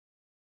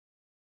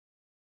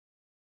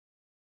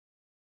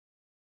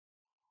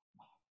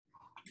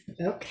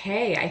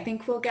Okay, I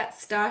think we'll get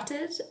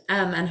started,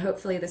 and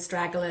hopefully the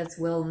stragglers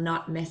will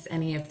not miss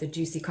any of the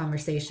juicy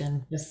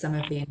conversation, just some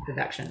of the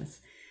introductions.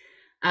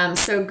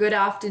 So good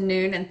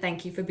afternoon, and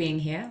thank you for being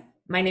here.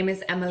 My name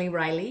is Emily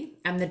Riley.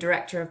 I'm the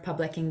Director of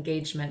Public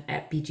Engagement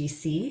at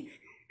BGC,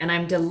 and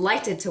I'm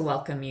delighted to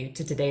welcome you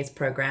to today's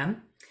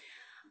program.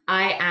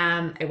 I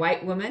am a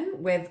white woman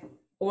with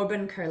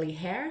auburn curly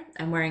hair.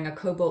 I'm wearing a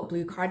cobalt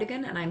blue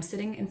cardigan, and I'm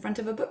sitting in front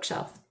of a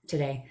bookshelf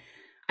today.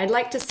 I'd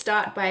like to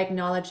start by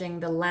acknowledging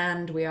the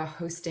land we are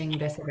hosting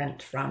this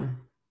event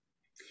from.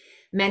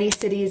 Many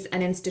cities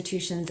and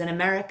institutions in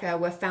America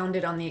were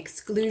founded on the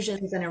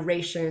exclusions and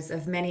erasures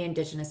of many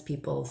indigenous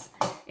peoples,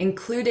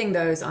 including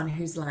those on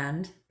whose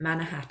land,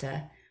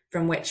 Mannahatta,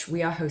 from which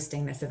we are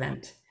hosting this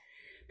event.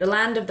 The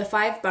land of the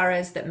 5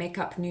 boroughs that make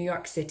up New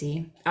York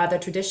City are the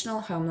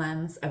traditional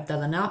homelands of the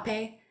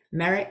Lenape,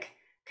 Merrick,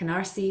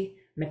 Canarsie,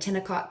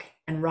 Matinecock,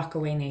 and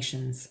Rockaway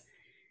nations.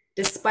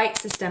 Despite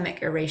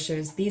systemic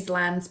erasures, these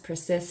lands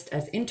persist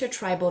as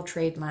intertribal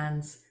trade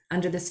lands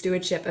under the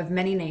stewardship of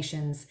many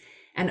nations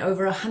and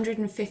over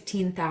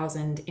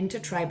 115,000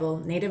 intertribal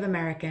Native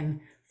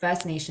American,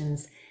 First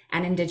Nations,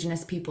 and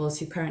Indigenous peoples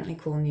who currently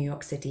call New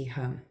York City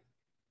home.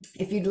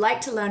 If you'd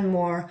like to learn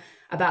more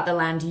about the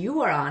land you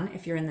are on,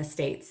 if you're in the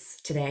States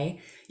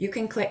today, you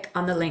can click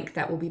on the link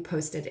that will be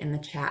posted in the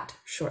chat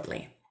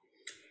shortly.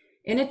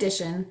 In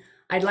addition,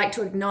 I'd like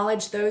to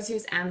acknowledge those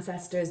whose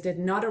ancestors did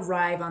not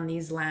arrive on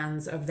these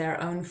lands of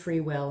their own free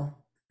will,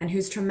 and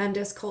whose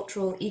tremendous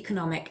cultural,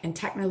 economic, and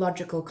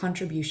technological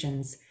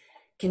contributions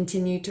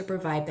continue to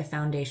provide the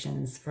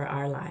foundations for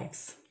our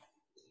lives.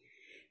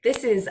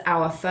 This is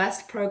our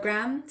first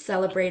program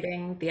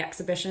celebrating the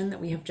exhibition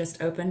that we have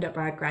just opened at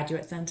Bard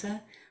Graduate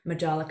Center,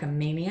 Majolica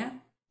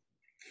Mania.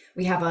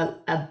 We have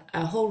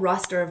a whole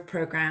roster of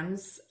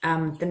programs.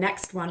 The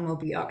next one will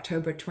be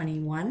October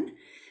 21.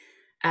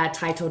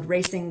 Titled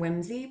Racing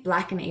Whimsy,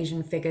 Black and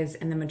Asian Figures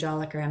in the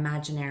Majolica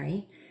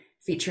Imaginary,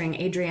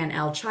 featuring Adrienne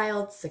L.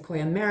 Childs,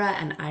 Sequoia Miller,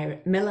 and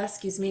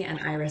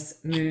Iris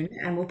Moon,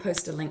 and we'll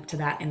post a link to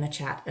that in the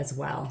chat as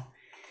well.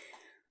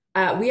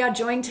 We are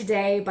joined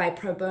today by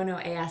Pro Bono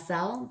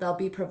ASL. They'll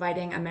be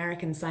providing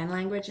American Sign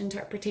Language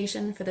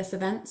interpretation for this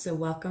event, so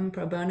welcome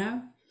Pro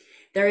Bono.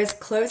 There is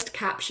closed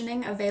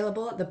captioning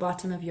available at the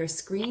bottom of your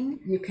screen.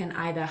 You can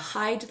either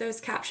hide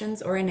those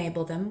captions or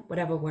enable them,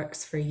 whatever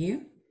works for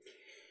you.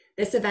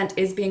 This event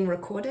is being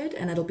recorded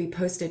and it'll be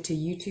posted to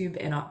YouTube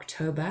in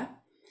October.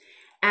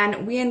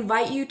 And we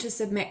invite you to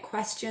submit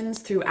questions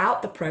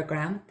throughout the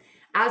program,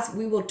 as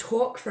we will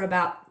talk for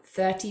about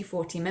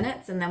 30-40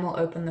 minutes and then we'll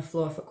open the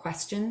floor for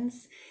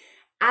questions.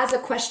 As a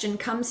question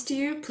comes to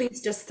you,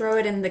 please just throw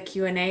it in the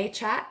Q&A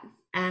chat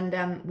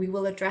and we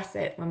will address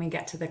it when we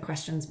get to the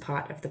questions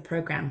part of the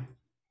program.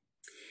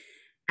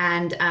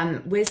 And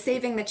we're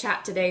saving the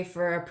chat today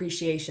for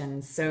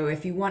appreciations. So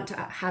if you want to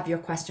have your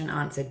question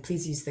answered,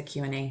 please use the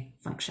Q&A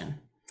function.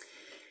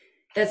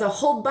 There's a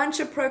whole bunch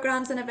of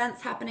programs and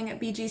events happening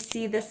at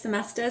BGC this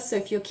semester. So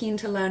if you're keen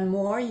to learn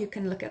more, you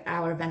can look at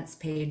our events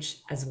page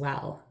as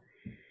well.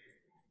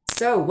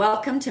 So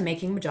welcome to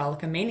Making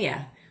Majolica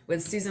Mania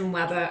with Susan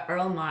Weber,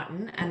 Earl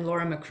Martin, and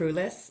Laura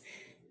Microulis.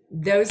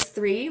 Those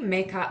 3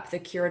 make up the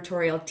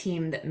curatorial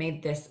team that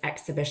made this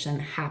exhibition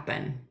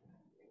happen.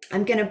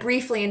 I'm going to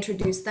briefly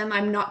introduce them.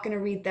 I'm not going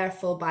to read their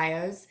full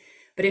bios,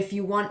 but if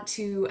you want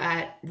to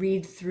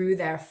read through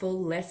their full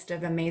list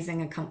of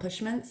amazing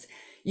accomplishments,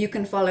 you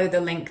can follow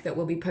the link that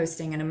we'll be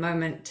posting in a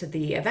moment to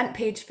the event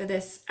page for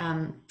this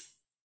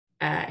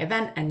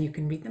event, and you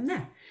can read them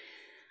there.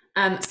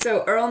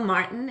 So Earl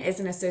Martin is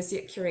an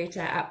associate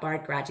curator at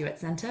Bard Graduate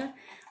Center.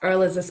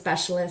 Earl is a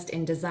specialist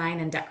in design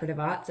and decorative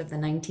arts of the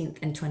 19th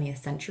and 20th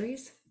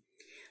centuries.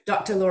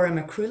 Dr. Laura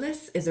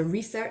Microulis is a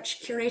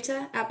research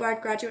curator at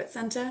Bard Graduate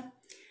Center,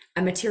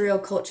 a material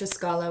culture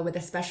scholar with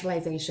a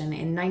specialization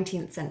in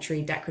 19th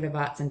century decorative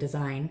arts and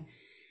design.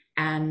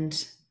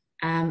 And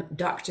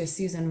Dr.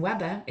 Susan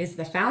Weber is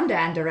the founder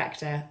and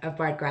director of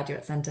Bard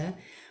Graduate Center,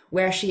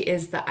 where she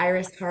is the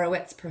Iris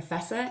Horowitz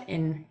Professor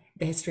in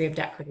the History of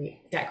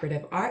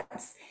Decorative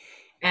Arts.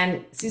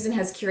 And Susan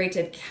has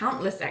curated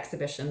countless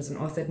exhibitions and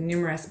authored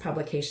numerous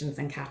publications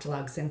and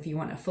catalogs. And if you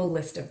want a full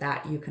list of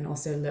that, you can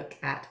also look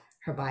at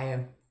her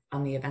bio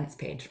on the events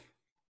page.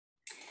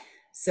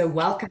 So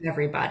welcome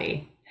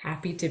everybody,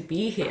 happy to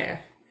be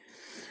here.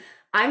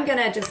 I'm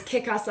gonna just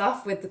kick us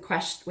off with the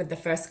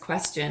first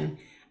question,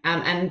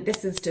 and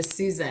this is to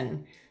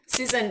Susan.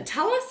 Susan,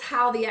 tell us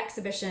how the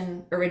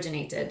exhibition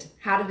originated.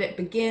 How did it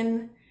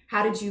begin?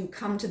 How did you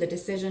come to the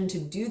decision to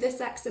do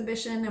this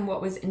exhibition, and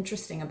what was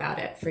interesting about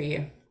it for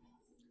you?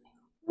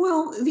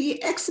 Well,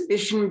 the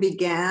exhibition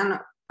began,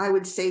 I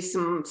would say,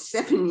 some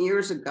 7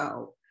 years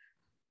ago,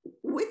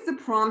 with the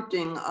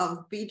prompting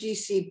of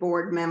BGC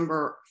board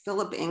member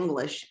Philip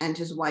English and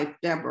his wife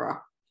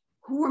Deborah,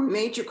 who were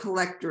major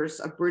collectors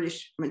of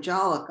British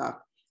Majolica,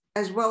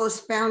 as well as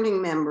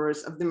founding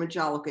members of the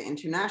Majolica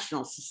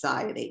International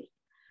Society.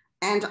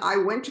 And I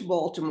went to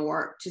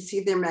Baltimore to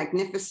see their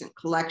magnificent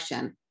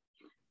collection.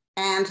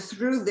 and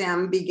through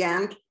them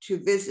began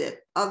to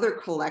visit other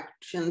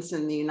collections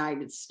in the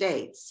United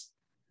States.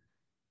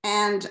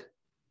 And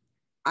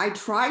I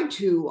tried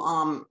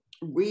to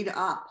read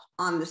up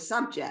on the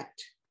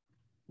subject,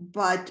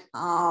 but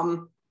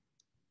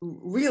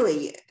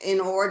really, in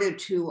order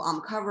to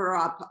cover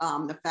up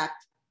the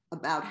fact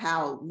about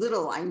how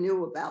little I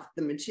knew about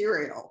the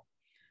material.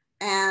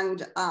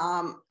 And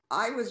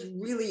I was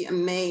really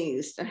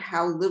amazed at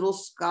how little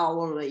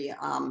scholarly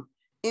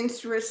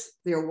interest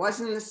there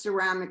was in the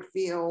ceramic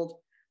field,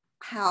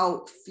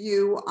 how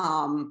few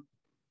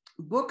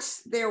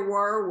books there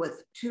were,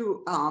 with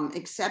two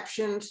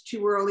exceptions,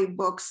 two early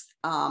books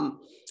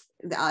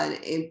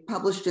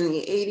published in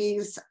the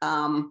 80s,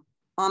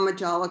 on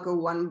Majolica,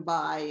 one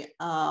by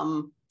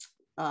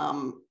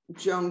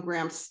Joan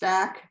Graham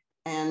Stack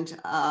and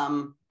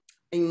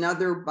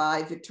another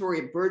by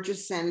Victoria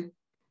Burgesson.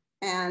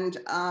 And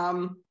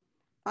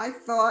I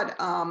thought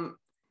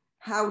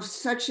how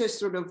such a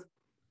sort of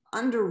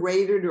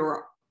underrated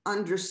or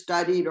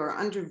understudied or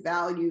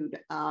undervalued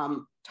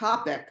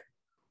topic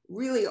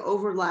really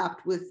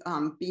overlapped with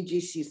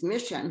BGC's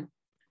mission,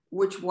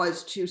 which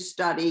was to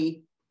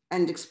study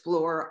and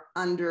explore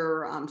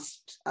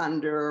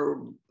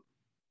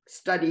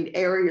studied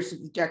areas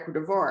of the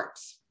decorative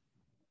arts.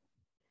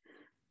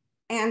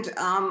 And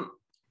to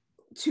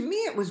me,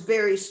 it was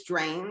very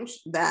strange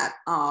that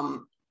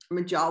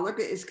Majolica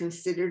is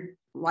considered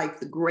like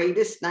the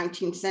greatest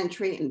 19th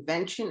century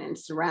invention in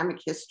ceramic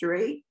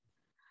history.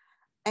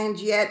 And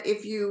yet,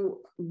 if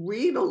you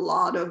read a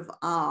lot of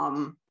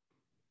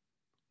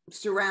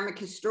ceramic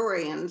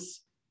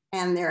historians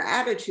and their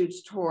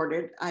attitudes toward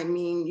it, I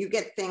mean, you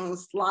get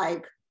things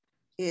like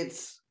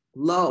it's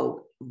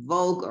low,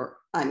 vulgar,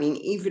 I mean,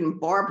 even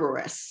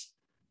barbarous.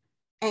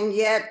 And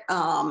yet,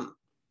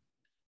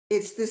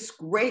 it's this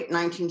great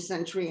 19th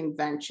century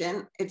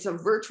invention. It's a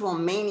virtual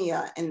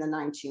mania in the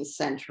 19th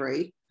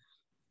century.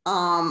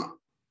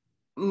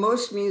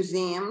 Most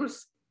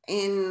museums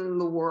in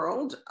the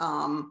world,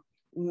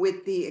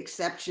 with the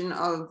exception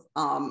of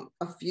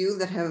a few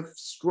that have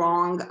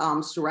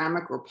strong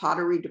ceramic or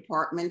pottery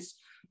departments,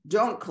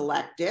 don't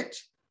collect it,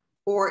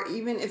 or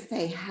even if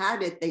they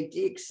had it, they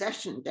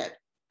deaccessioned it.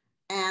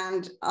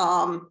 And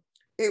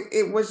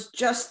it was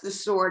just the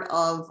sort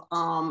of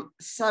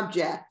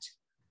subject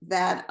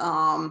that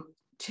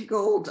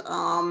tickled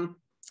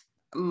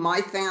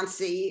my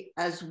fancy,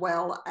 as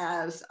well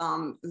as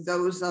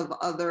those of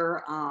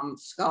other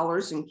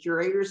scholars and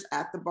curators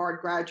at the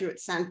Bard Graduate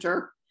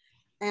Center.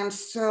 And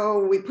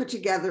so we put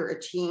together a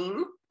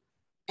team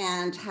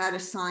and had a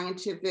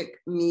scientific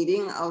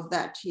meeting of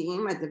that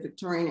team at the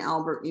Victoria and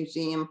Albert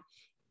Museum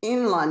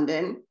in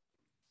London.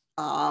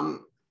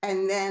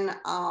 And then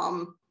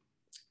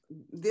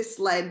this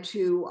led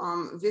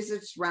to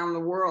visits around the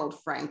world,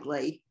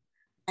 frankly.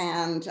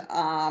 And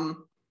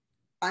I'm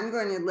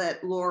going to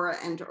let Laura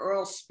and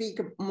Earl speak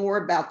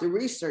more about the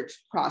research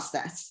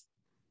process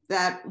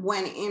that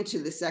went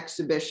into this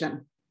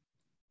exhibition.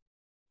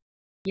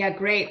 Yeah,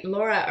 great.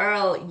 Laura,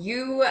 Earl,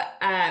 you,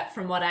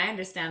 from what I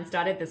understand,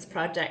 started this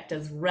project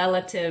as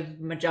relative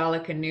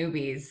Majolica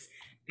newbies.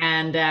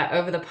 And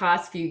over the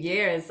past few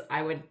years,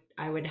 I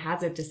would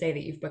hazard to say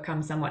that you've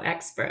become somewhat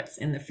experts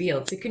in the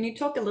field. So can you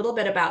talk a little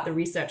bit about the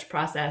research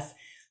process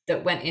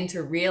that went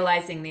into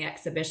realizing the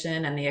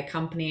exhibition and the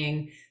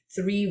accompanying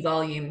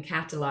 3-volume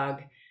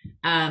catalog?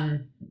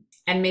 And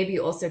maybe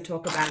also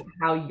talk about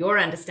how your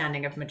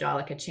understanding of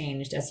Majolica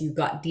changed as you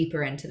got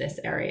deeper into this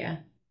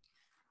area.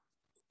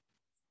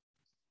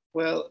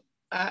 Well,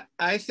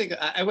 I think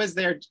I was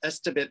there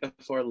just a bit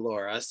before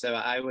Laura. So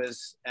I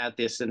was at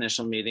this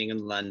initial meeting in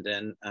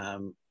London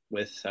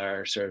with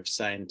our sort of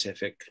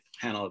scientific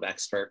panel of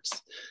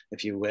experts,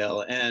 if you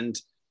will. And,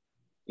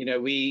 you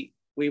know, we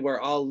were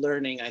all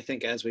learning, I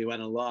think, as we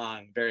went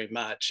along very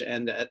much.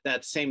 And at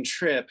that same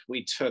trip,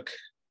 we took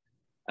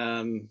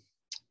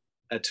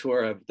a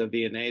tour of the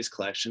Viennese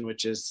collection,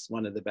 which is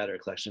one of the better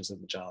collections of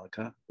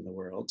Majolica in the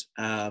world.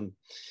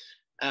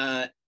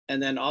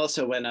 And then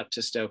also went up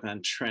to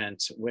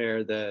Stoke-on-Trent,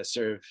 where the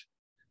sort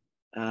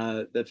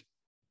of the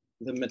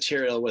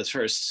material was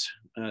first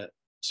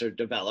sort of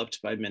developed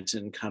by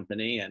Minton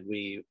Company, and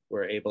we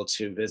were able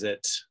to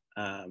visit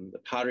the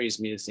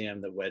Potteries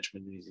Museum, the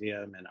Wedgwood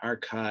Museum and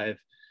Archive,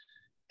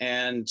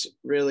 and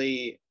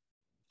really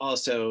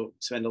also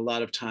spend a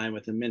lot of time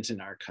with the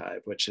Minton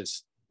Archive, which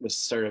was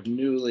sort of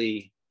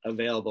newly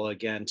available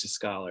again to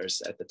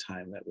scholars at the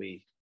time that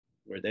we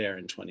were there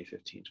in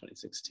 2015,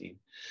 2016.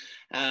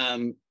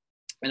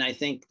 And I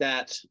think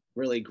that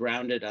really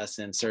grounded us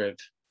in sort of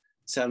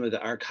some of the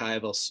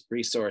archival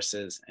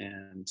resources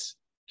and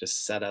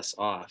just set us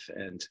off.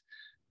 And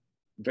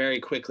very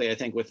quickly, I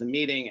think with the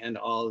meeting and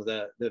all of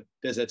the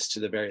visits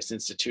to the various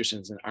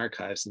institutions and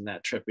archives in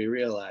that trip, we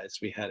realized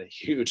we had a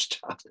huge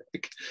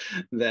topic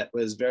that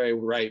was very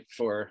ripe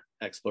for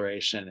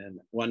exploration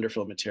and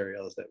wonderful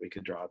materials that we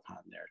could draw upon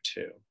there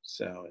too.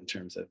 So in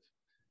terms of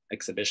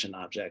exhibition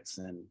objects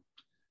and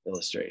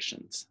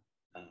illustrations.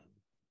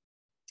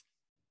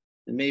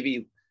 And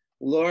maybe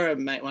Laura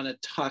might want to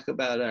talk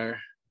about our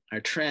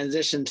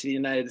transition to the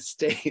United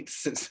States,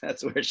 since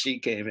that's where she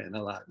came in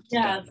a lot.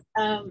 Yeah,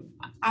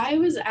 I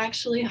was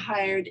actually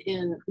hired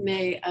in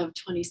May of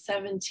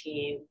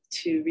 2017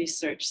 to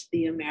research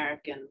the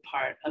American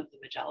part of the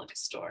Majolica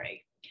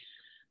story.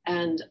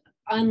 And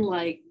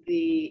unlike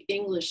the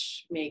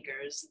English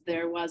makers,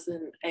 there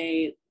wasn't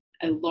a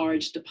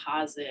large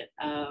deposit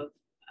of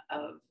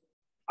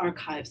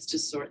archives to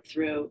sort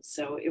through.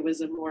 So it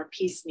was a more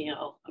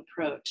piecemeal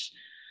approach.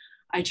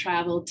 I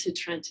traveled to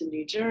Trenton,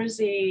 New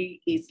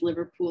Jersey, East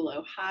Liverpool,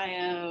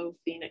 Ohio,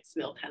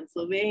 Phoenixville,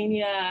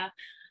 Pennsylvania.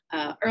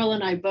 Earl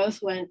and I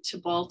both went to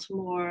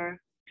Baltimore.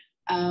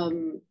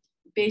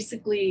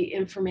 Basically,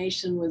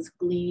 information was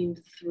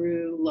gleaned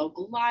through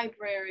local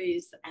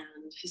libraries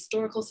and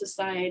historical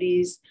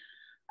societies,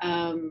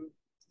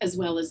 as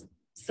well as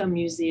some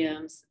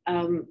museums.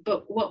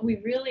 But what we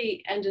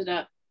really ended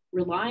up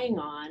relying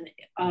on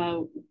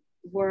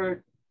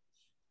were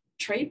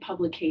trade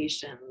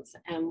publications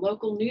and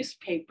local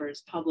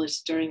newspapers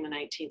published during the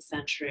 19th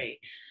century.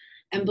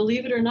 And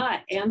believe it or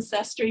not,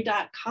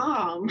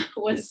 Ancestry.com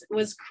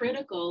was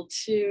critical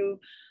to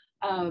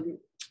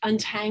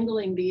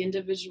untangling the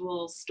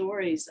individual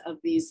stories of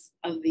these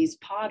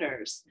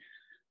potters.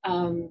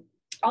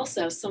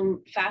 Also,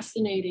 some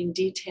fascinating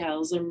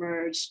details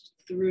emerged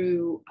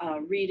through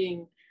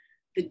reading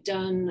the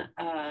Dunn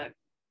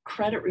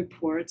credit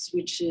reports,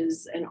 which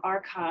is an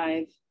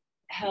archive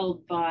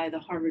held by the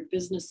Harvard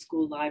Business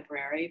School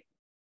Library.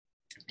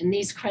 And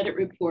these credit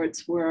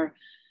reports were,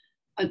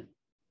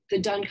 the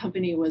Dunn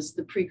Company was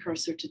the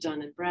precursor to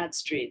Dun and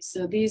Bradstreet.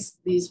 So these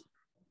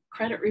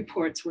credit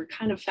reports were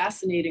kind of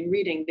fascinating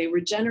reading. They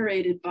were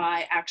generated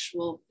by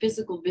actual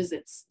physical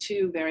visits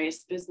to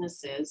various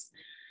businesses.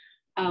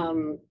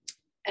 And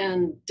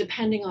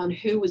depending on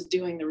who was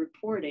doing the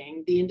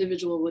reporting, the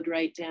individual would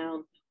write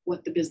down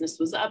what the business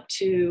was up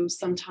to,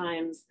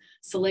 sometimes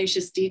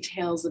salacious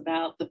details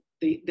about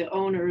the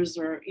owners,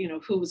 or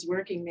who was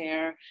working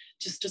there,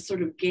 just to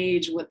sort of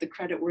gauge what the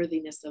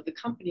creditworthiness of the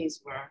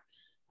companies were.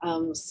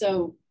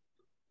 So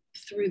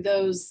through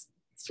those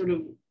sort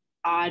of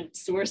odd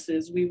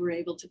sources, we were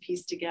able to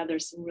piece together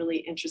some really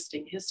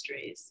interesting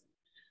histories.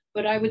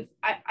 But I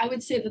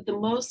would say that the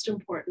most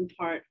important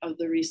part of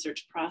the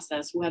research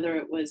process, whether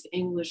it was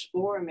English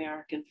or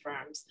American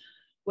firms,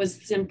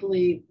 was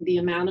simply the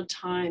amount of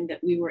time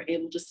that we were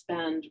able to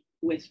spend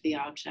with the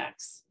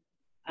objects.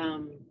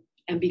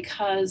 And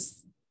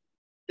because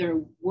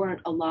there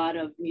weren't a lot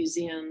of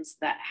museums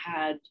that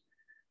had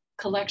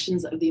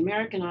collections of the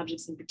American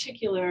objects in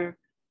particular,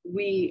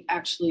 we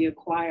actually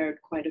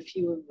acquired quite a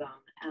few of them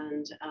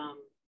and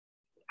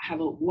have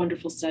a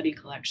wonderful study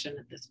collection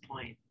at this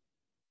point.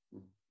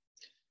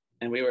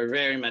 And we were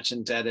very much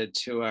indebted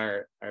to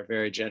our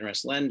very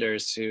generous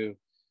lenders, who,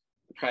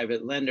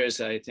 private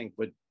lenders, I think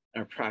would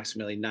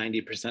approximately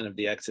 90% of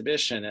the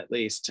exhibition at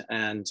least.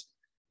 And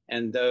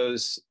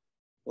those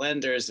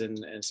lenders, and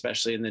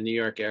especially in the New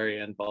York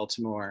area and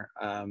Baltimore,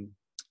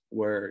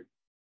 were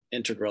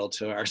integral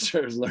to our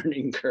sort of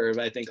learning curve.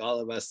 I think all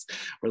of us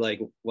were like,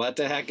 what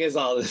the heck is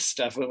all this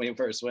stuff, when we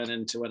first went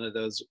into one of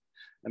those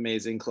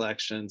amazing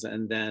collections,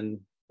 and then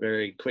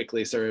very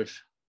quickly sort of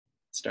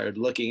started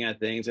looking at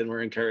things and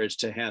were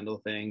encouraged to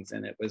handle things.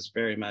 And it was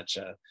very much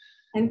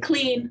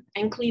clean.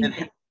 Cleaned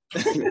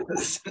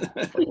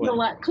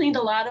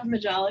a lot of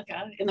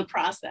Majolica in the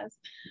process.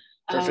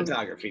 For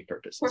photography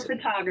purposes. For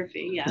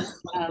photography, yes.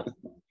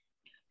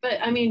 But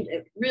I mean,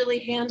 really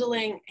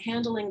handling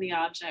the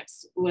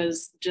objects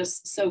was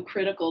just so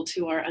critical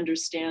to our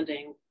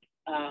understanding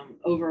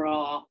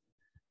overall,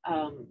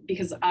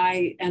 because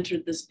I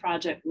entered this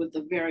project with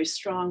a very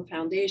strong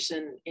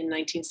foundation in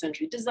 19th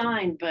century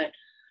design, but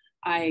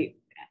I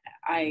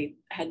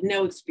had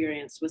no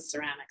experience with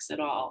ceramics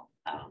at all.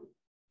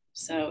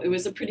 So it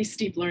was a pretty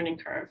steep learning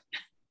curve.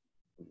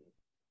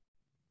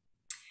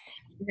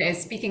 Okay,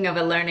 speaking of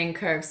a learning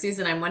curve,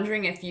 Susan, I'm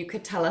wondering if you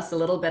could tell us a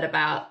little bit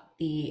about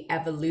the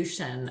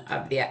evolution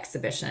of the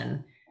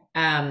exhibition.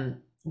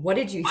 What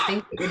did you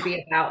think it would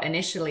be about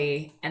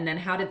initially, and then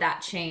how did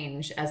that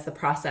change as the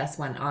process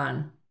went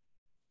on?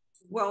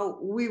 Well,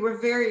 we were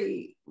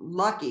very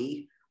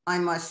lucky, I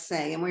must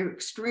say, and we're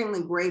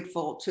extremely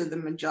grateful to the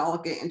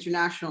Majolica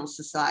International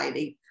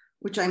Society,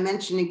 which I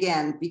mention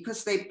again,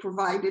 because they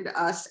provided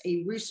us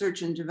a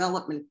research and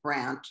development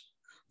grant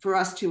for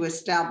us to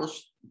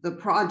establish the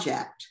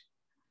project.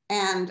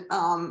 And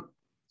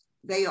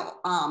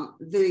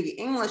the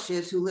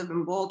Englishes who live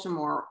in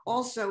Baltimore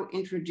also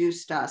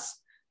introduced us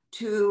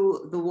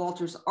to the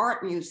Walters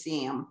Art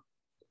Museum.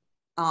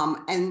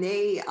 And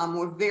they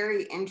were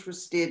very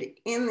interested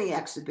in the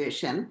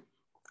exhibition.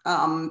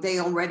 They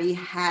already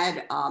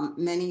had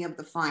many of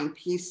the fine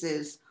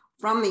pieces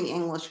from the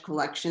English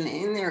collection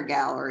in their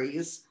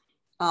galleries.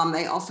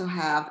 They also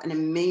have an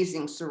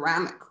amazing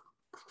ceramic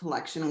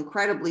collection,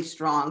 incredibly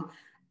strong.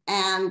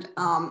 And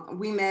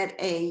we met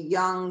a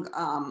young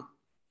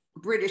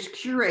British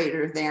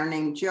curator there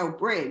named Joe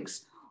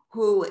Briggs,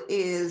 who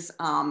is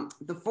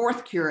the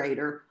fourth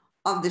curator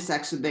of this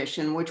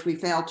exhibition, which we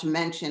failed to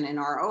mention in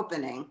our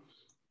opening.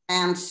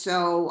 And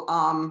so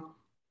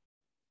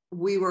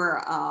we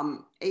were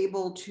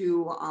able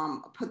to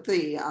put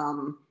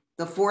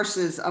the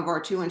forces of our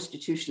two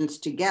institutions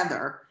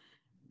together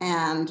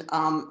and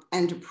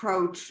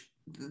approach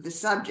the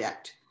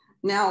subject.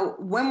 Now,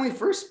 when we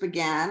first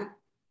began,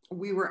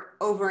 we were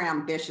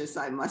overambitious,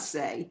 I must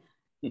say.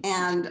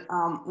 And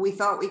we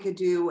thought we could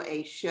do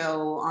a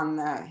show on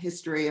the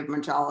history of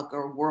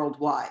Majolica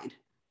worldwide.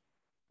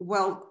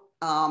 Well,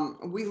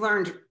 we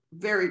learned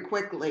very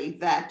quickly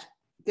that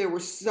there were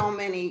so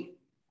many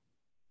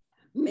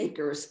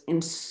makers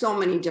in so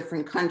many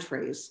different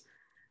countries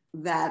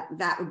that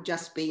would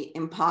just be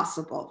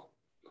impossible.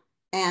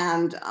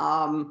 And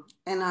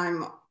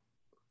I'm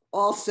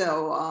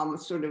also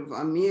sort of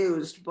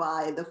amused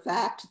by the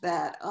fact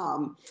that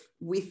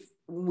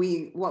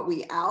what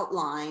we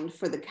outlined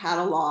for the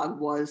catalog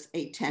was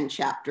a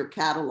 10-chapter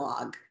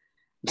catalog.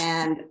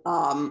 And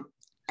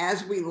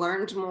as we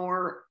learned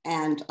more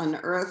and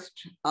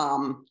unearthed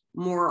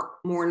more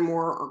and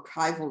more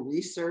archival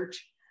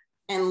research,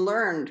 and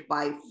learned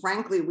by,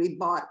 frankly, we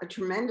bought a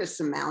tremendous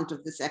amount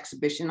of this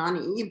exhibition on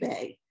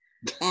eBay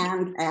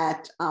and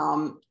at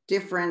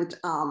different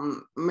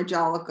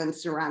Majolica and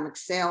ceramic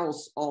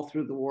sales all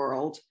through the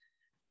world.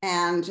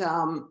 And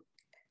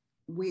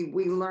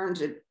we learned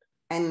it,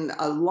 and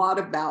a lot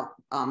about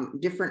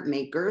different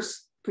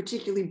makers,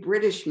 particularly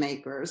British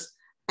makers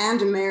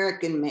and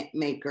American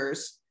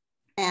makers.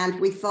 And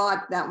we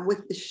thought that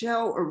with the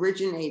show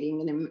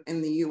originating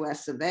in the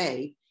US of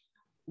A,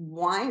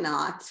 why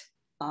not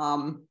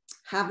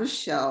have a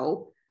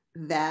show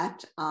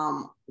that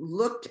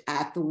looked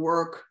at the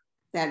work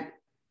that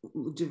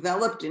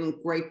developed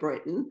in Great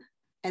Britain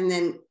and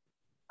then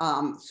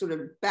sort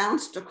of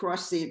bounced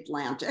across the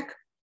Atlantic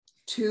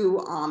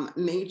to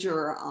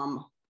major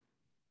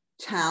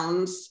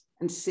towns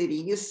and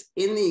cities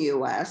in the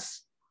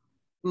US,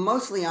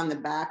 mostly on the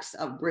backs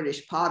of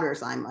British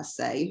potters, I must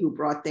say, who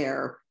brought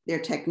their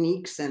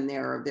techniques and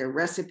their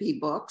recipe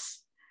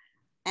books.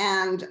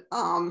 And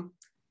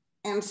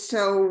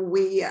so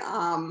we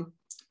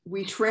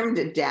trimmed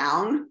it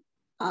down,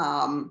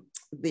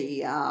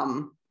 the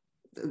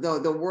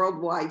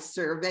worldwide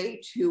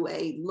survey, to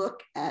a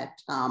look at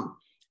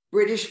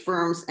British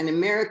firms and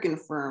American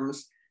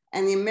firms.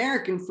 And the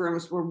American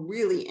firms were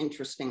really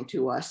interesting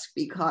to us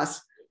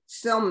because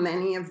so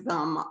many of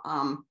them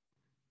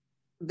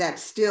that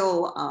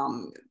still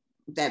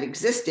that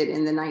existed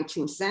in the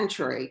 19th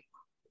century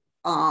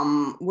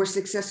were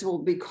successful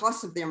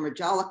because of their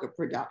Majolica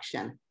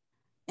production.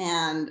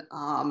 And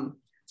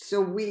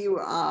so we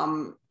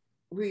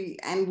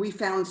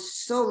found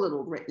so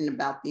little written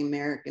about the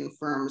American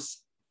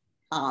firms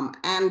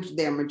and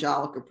their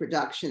Majolica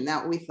production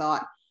that we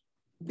thought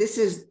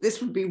this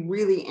would be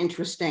really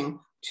interesting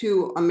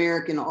to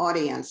American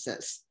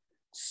audiences.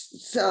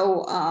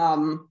 So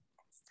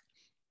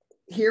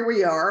here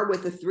we are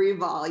with a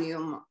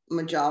 3-volume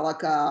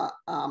Majolica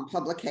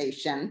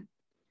publication.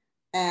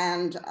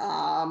 And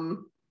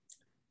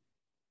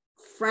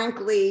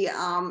frankly,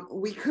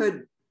 we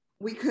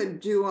could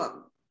do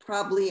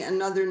probably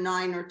another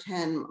 9 or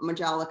 10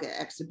 Majolica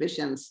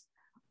exhibitions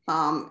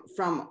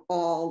from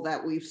all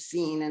that we've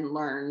seen and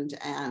learned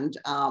and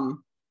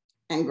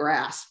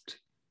grasped.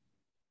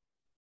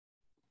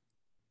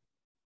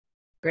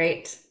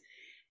 Great.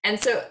 And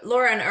so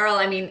Laura and Earl,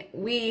 I mean,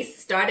 we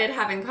started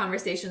having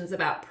conversations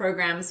about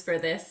programs for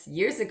this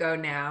years ago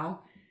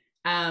now.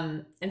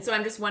 And so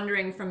I'm just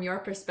wondering, from your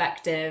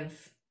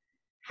perspective,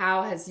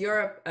 how has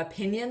your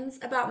opinions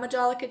about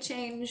Majolica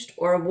changed?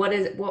 Or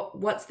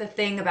what's the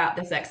thing about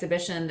this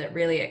exhibition that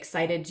really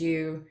excited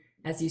you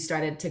as you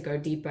started to go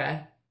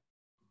deeper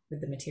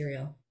with the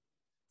material?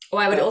 Oh,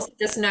 I would also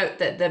just note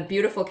that the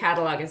beautiful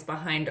catalog is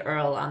behind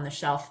Earl on the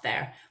shelf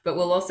there, but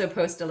we'll also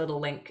post a little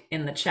link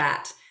in the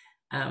chat.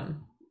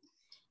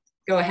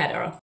 Go ahead,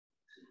 Earl.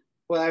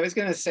 Well, I was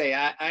going to say,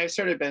 I've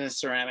sort of been a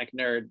ceramic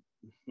nerd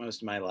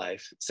most of my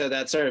life. So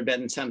that's sort of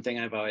been something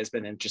I've always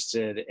been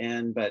interested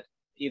in. But,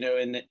 you know,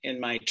 in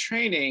my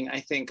training, I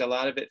think a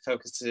lot of it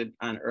focused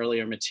on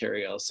earlier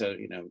material. So,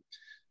 you know,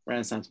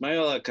 Renaissance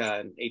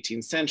Majolica,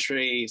 18th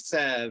century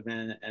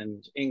Sèvres,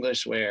 and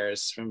English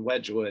wares from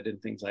Wedgwood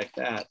and things like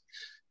that,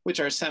 which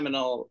are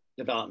seminal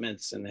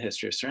developments in the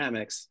history of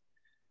ceramics.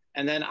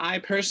 And then I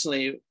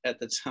personally, at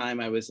the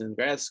time I was in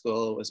grad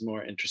school, was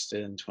more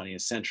interested in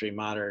 20th century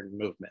modern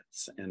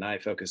movements. And I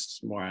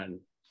focused more on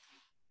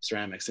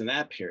ceramics in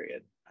that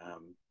period.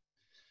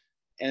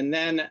 And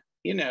then,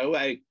 you know,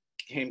 I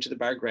came to the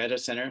Bard Graduate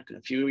Center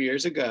a few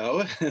years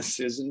ago, as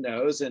Susan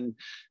knows, and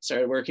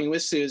started working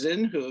with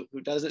Susan, who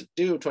doesn't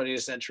do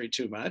 20th century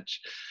too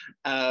much,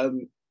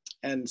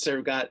 and sort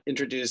of got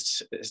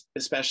introduced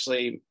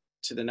especially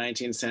to the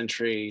 19th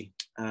century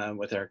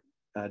with our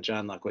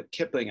John Lockwood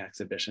Kipling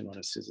exhibition, one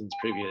of Susan's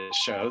previous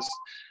shows.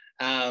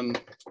 And,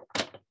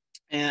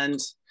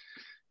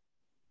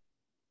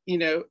 you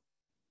know,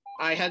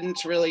 I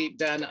hadn't really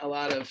done a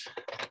lot of,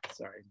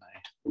 sorry, my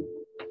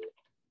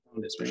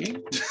phone is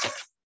ringing.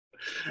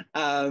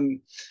 I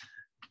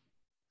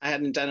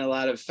hadn't done a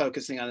lot of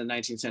focusing on the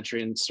 19th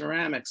century and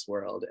ceramics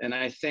world. And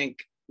I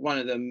think one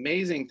of the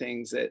amazing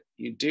things that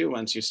you do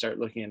once you start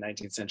looking at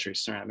 19th century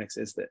ceramics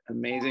is the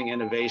amazing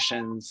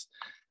innovations,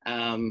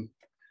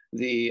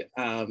 the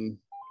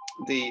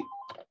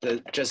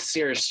just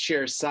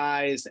sheer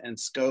size and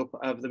scope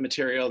of the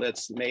material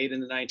that's made in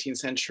the 19th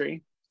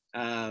century.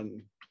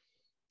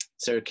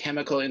 So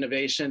chemical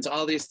innovations,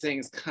 all these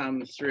things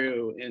come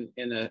through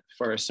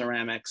for a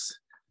ceramics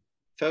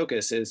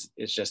focus is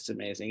just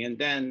amazing. And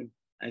then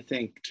I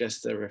think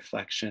just the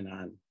reflection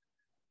on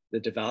the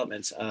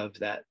developments of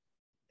that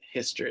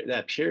history,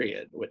 that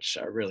period, which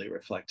are really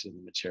reflected in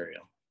the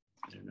material.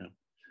 I don't know.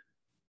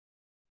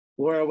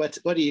 Laura, what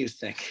do you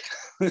think?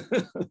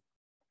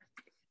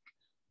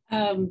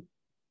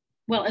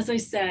 Well, as I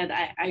said,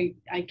 I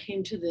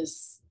came to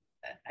this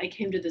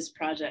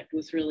project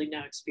with really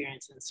no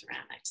experience in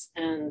ceramics,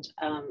 and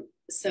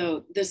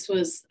so this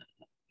was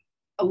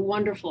a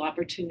wonderful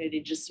opportunity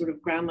to just sort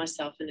of ground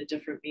myself in a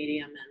different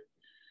medium.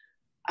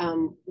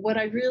 And what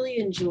I really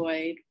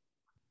enjoyed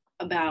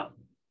about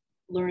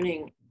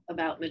learning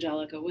about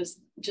Majolica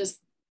was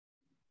just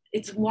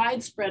its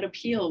widespread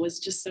appeal was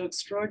just so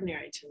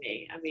extraordinary to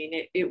me. I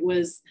mean, it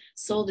was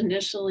sold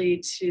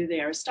initially to the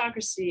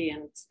aristocracy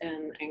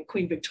and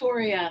Queen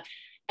Victoria,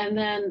 and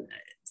then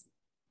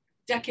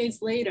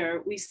decades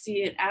later, we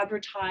see it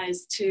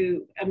advertised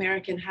to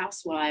American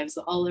housewives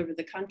all over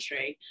the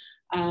country.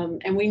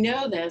 And we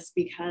know this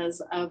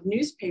because of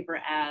newspaper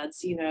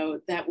ads,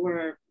 that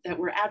were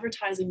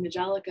advertising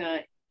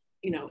Majolica,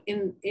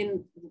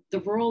 in the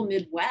rural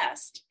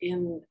Midwest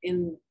in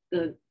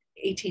the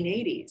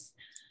 1880s.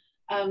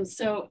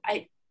 So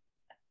I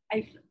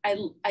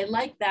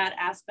like that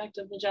aspect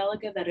of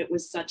Majolica, that it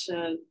was such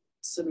a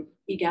sort of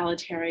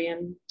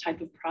egalitarian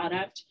type of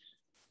product.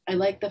 I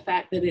like the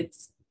fact that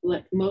it's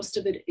like most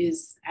of it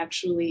is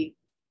actually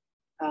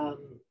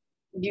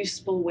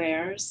useful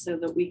wares, so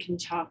that we can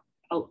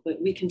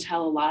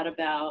tell a lot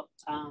about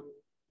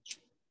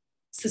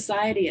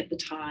society at the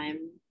time,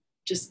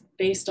 just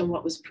based on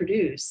what was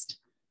produced.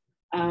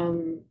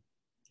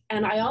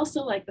 And I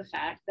also like the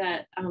fact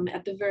that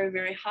at the very,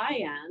 very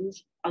high end,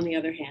 on the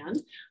other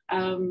hand,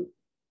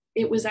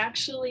 it was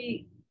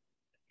actually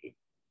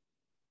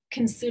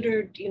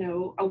considered,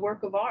 a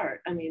work of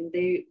art. I mean,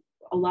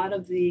 a lot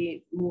of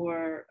the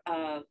more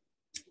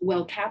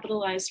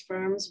well-capitalized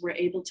firms were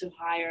able to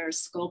hire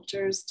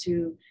sculptors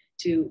to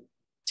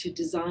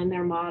design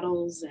their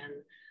models,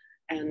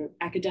 and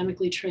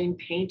academically trained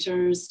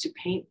painters to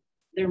paint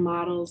their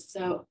models.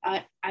 So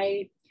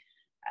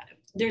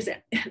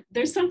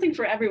there's something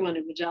for everyone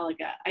in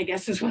Majolica, I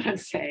guess is what I'm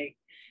saying.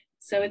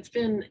 So it's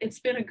been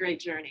a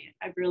great journey.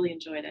 I've really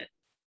enjoyed it.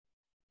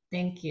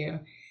 Thank you.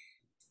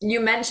 You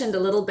mentioned a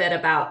little bit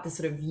about the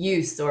sort of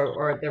use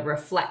or the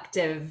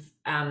reflective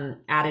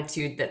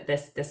attitude that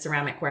this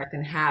ceramic ware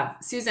can have.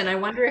 Susan, I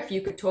wonder if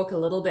you could talk a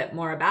little bit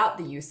more about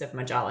the use of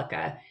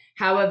Majolica.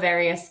 How are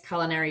various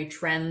culinary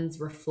trends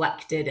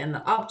reflected in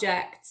the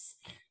objects?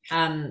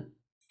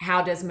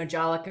 How does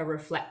Majolica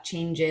reflect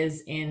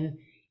changes in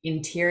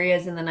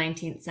interiors in the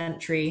 19th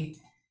century?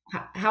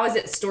 How is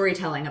it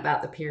storytelling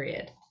about the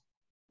period?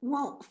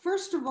 Well,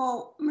 first of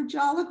all,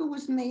 Majolica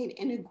was made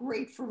in a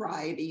great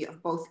variety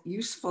of both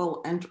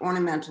useful and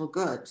ornamental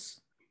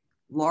goods,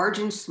 large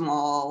and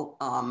small,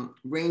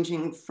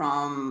 ranging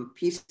from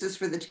pieces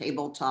for the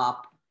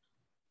tabletop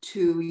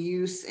to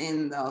use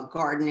in the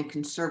garden and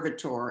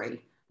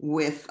conservatory,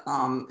 with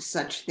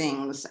such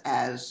things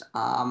as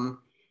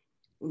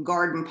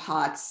garden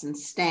pots and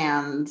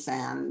stands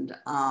and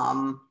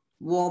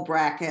wall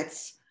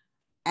brackets.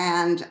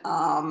 And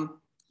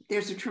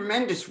there's a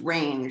tremendous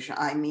range.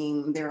 I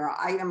mean, there are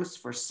items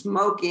for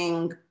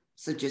smoking,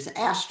 such as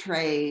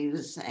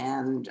ashtrays,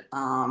 and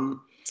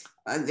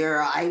there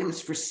are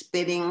items for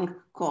spitting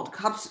called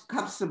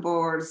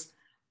cupsibors.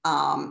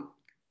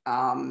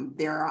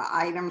 There are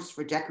items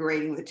for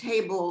decorating the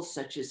tables,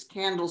 such as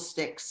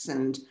candlesticks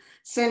and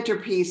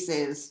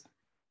centerpieces.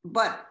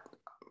 But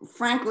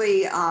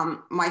frankly,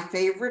 my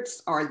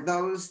favorites are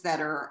those that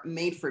are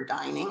made for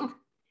dining,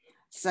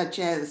 such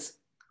as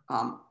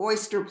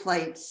oyster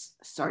plates,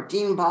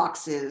 sardine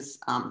boxes,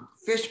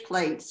 fish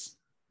plates,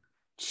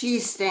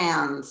 cheese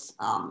stands,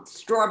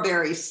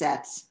 strawberry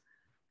sets.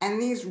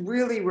 And these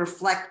really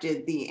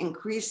reflected the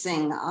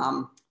increasing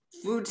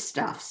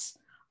foodstuffs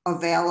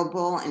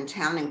available in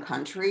town and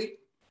country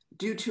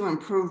due to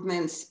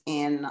improvements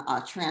in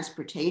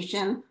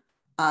transportation,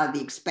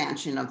 the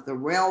expansion of the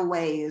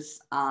railways,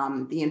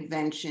 the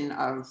invention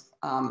of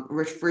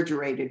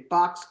refrigerated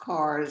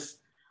boxcars,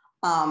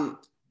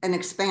 an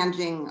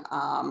expanding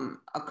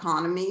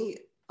economy,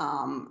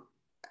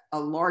 a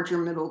larger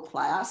middle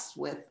class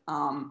with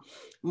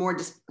more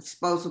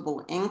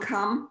disposable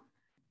income.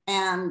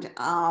 And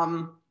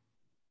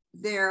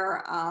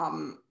there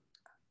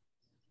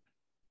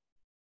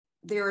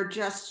are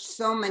just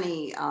so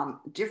many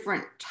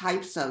different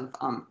types of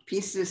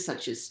pieces,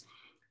 such as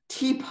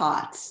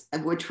teapots,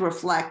 which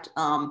reflect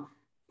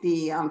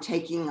the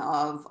taking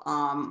of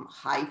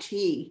high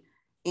tea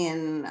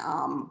in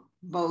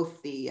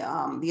both the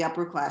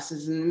upper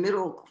classes and the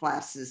middle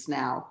classes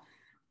now.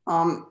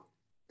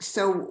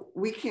 So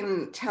we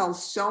can tell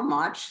so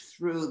much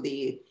through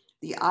the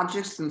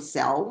objects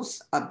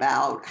themselves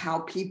about how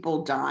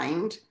people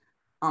dined,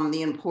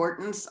 the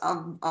importance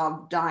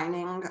of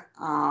dining.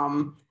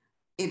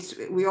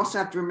 We also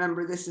have to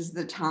remember this is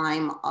the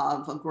time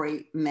of a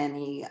great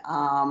many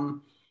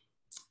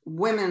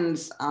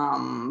women's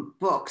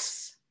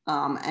books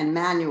and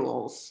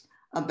manuals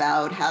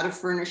about how to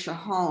furnish a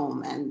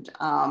home and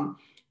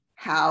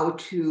how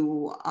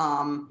to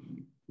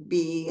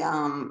be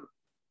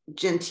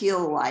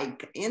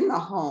genteel-like in the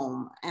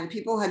home. And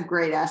people had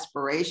great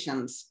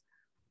aspirations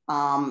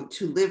to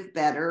live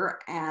better,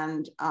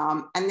 and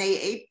they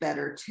ate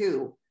better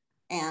too.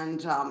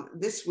 And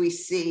this we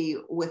see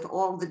with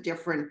all the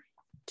different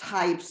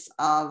types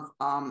of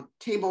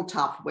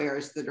tabletop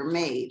wares that are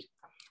made.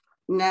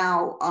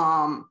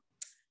 Now,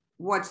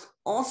 what's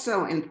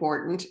also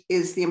important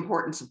is the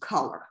importance of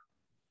color.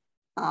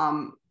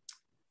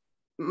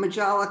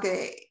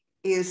 Majolica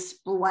is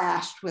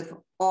splashed with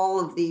all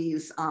of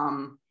these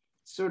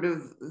sort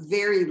of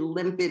very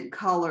limpid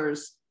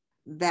colors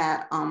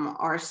that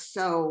are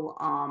so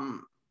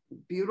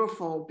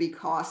beautiful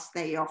because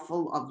they are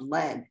full of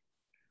lead,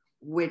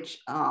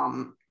 which,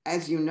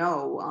 as you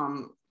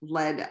know,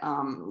 lead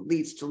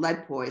leads to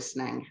lead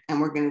poisoning. And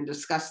we're going to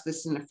discuss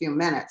this in a few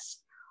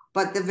minutes.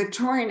 But the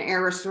Victorian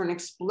era saw an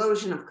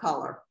explosion of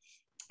color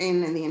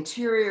in the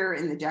interior,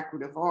 in the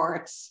decorative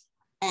arts.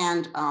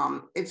 And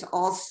it's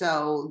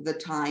also the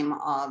time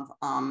of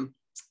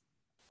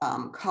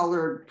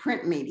colored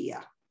print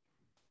media,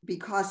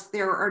 because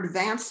there are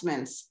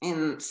advancements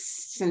in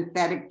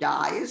synthetic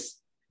dyes,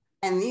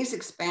 and these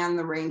expand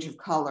the range of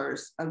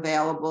colors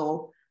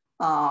available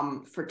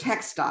for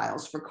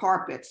textiles, for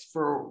carpets,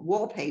 for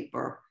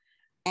wallpaper.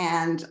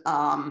 And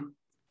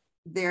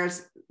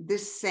there's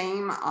this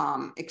same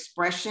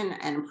expression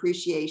and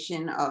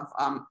appreciation of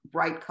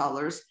bright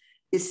colors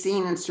is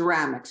seen in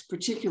ceramics,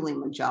 particularly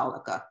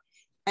Majolica.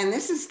 And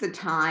this is the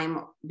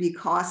time,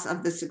 because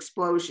of this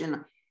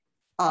explosion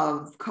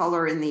of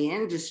color in the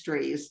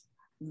industries,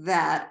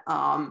 that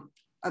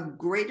a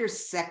greater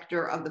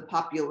sector of the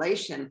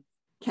population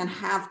can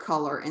have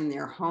color in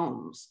their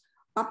homes.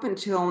 Up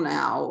until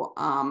now,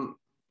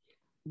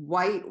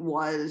 white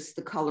was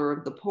the color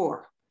of the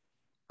poor.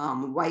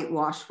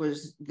 Whitewash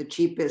was the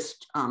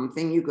cheapest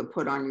thing you could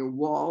put on your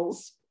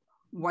walls.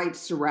 White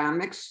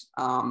ceramics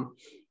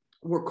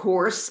were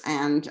coarse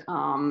and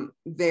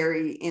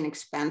very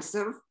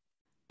inexpensive.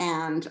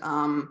 And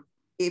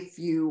if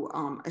you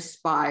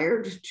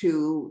aspired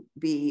to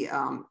be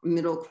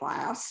middle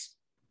class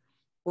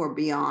or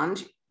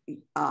beyond,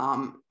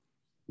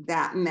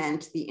 that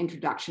meant the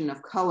introduction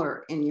of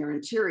color in your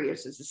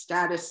interiors as a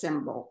status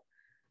symbol.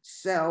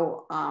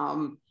 So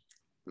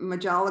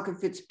Majolica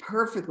fits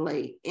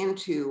perfectly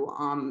into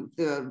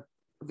the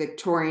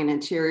Victorian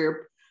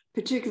interior,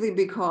 particularly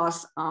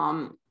because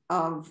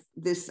of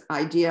this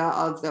idea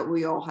of that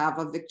we all have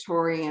a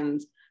Victorian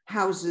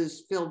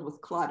houses filled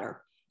with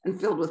clutter and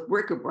filled with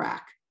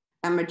bric-a-brac.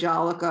 And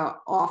Majolica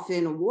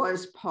often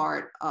was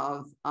part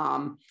of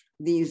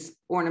these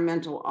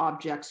ornamental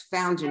objects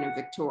found in a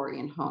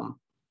Victorian home.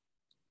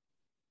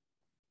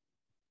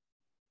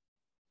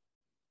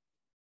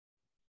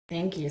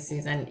 Thank you,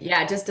 Susan.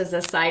 Yeah, just as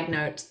a side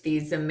note,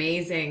 these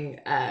amazing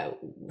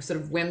sort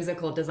of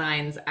whimsical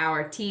designs,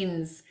 our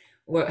teens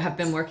have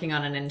been working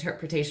on an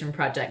interpretation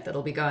project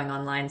that'll be going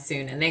online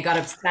soon, and they got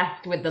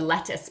obsessed with the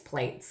lettuce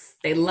plates.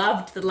 They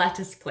loved the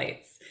lettuce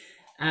plates.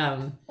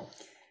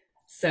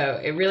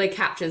 So it really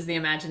captures the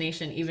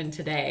imagination even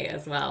today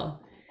as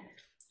well.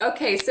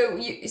 Okay,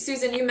 so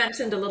Susan, you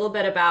mentioned a little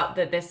bit about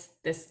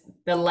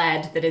the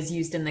lead that is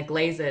used in the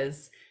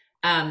glazes.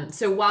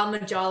 So while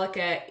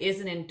Majolica is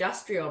an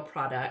industrial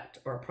product,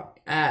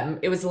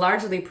 it was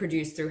largely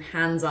produced through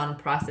hands-on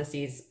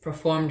processes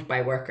performed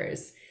by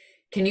workers.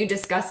 Can you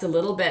discuss a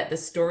little bit the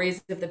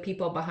stories of the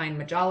people behind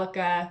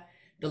Majolica,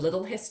 the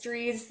little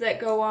histories that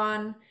go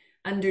on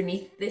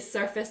underneath the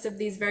surface of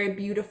these very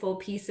beautiful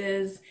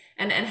pieces,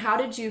 and how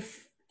did you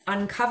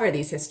uncover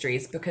these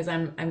histories? Because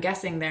I'm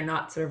guessing they're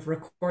not sort of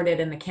recorded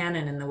in the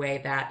canon in the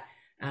way that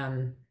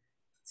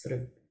sort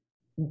of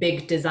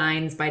big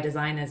designs by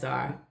designers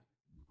are.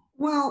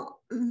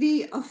 Well,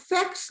 the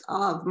effects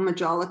of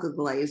Majolica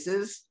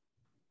glazes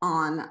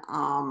on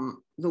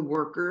the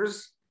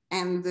workers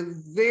and the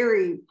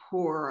very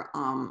poor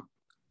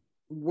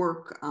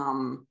work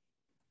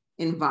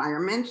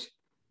environment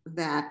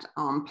that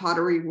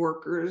pottery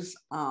workers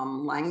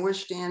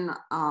languished in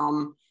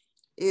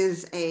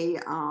is a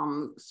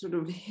sort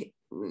of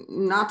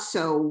not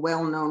so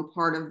well-known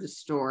part of the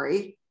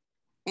story.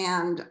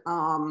 And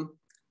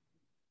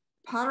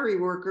pottery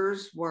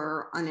workers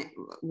were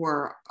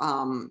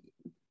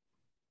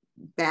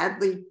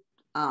badly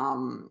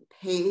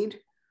paid.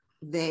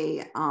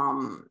 They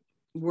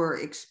were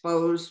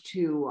exposed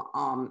to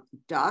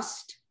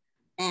dust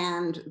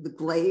and the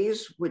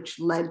glaze, which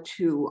led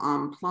to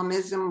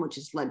plumism, which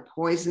is lead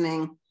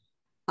poisoning.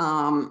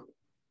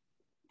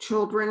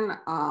 Children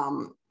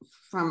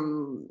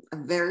from a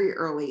very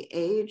early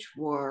age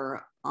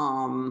were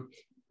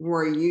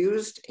were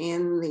used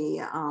in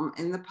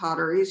the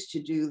potteries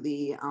to do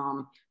the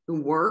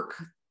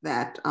work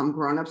that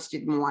grown-ups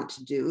didn't want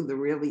to do, the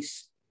really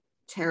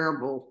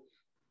terrible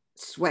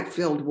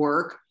sweat-filled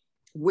work.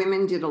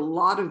 Women did a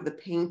lot of the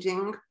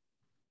painting,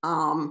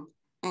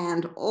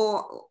 and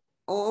all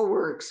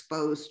were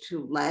exposed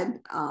to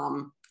lead.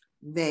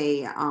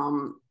 They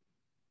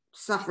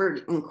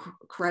suffered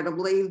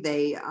incredibly.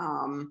 They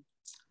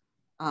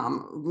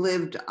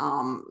lived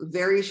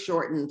very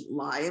shortened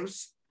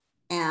lives.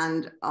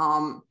 And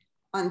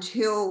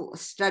until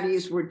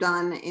studies were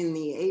done in the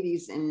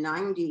 80s and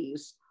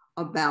 90s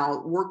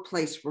about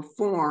workplace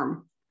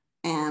reform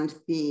and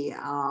the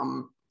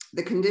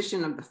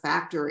condition of the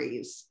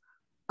factories,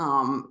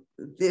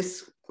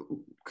 this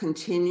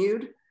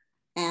continued.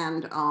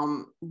 And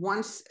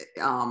once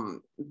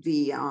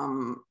the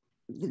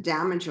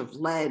damage of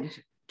lead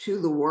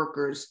to the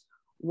workers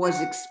was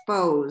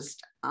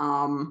exposed,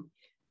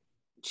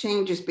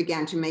 changes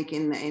began to make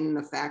in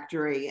the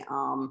factory.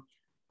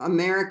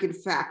 American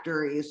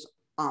factories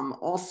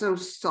also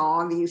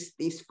saw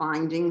these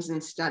findings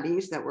and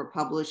studies that were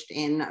published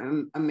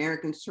in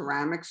American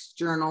ceramics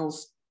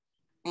journals,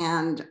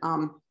 and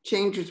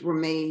changes were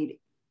made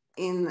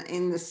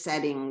in the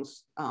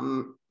settings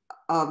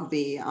of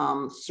the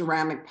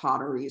ceramic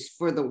potteries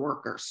for the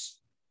workers.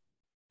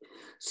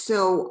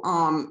 So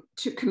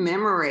to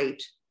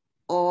commemorate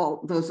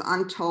all those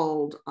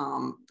untold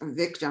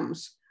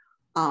victims,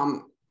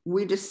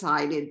 we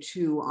decided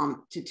to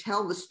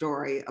tell the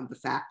story of the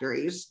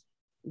factories,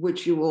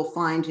 which you will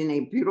find in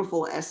a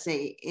beautiful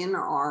essay in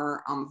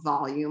our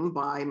volume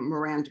by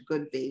Miranda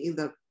Goodby,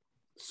 the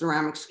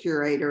ceramics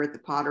curator at the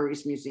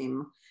Potteries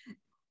Museum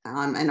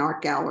and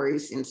Art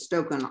Galleries in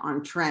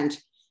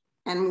Stoke-on-Trent.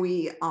 And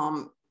we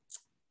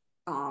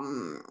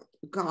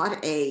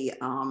got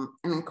an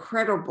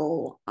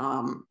incredible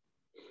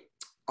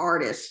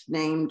artist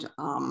named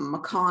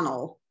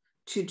McConnell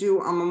to do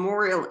a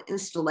memorial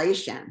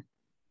installation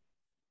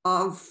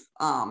of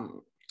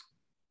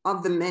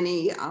the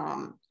many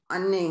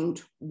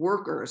unnamed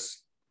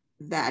workers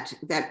that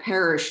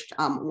perished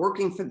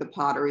working for the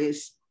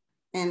potteries.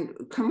 And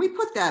can we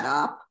put that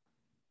up?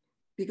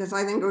 Because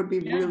I think it would be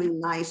really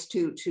nice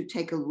to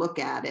take a look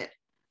at it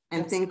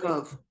and think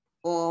of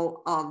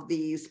all of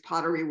these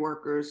pottery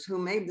workers who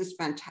made this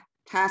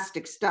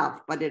fantastic stuff,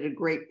 but at a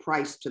great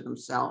price to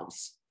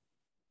themselves.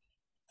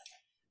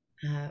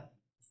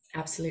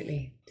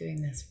 Absolutely.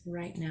 Doing this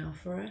right now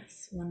for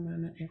us. One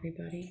moment,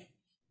 everybody.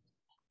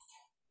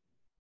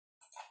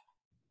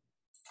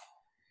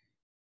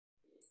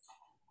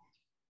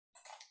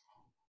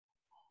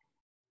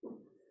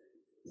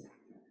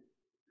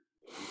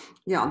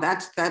 Yeah,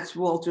 that's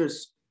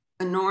Walter's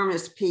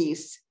enormous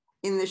piece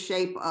in the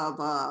shape of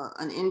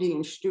an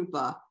Indian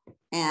stupa.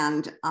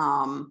 And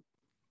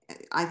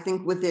I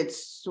think with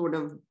its sort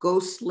of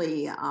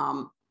ghostly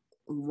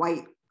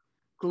white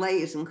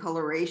glaze and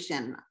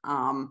coloration,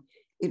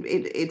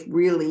 it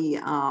really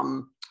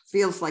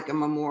feels like a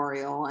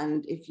memorial.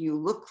 And if you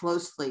look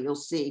closely, you'll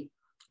see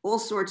all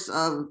sorts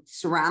of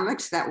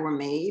ceramics that were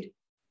made.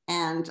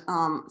 And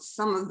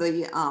some of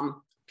the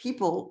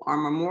people are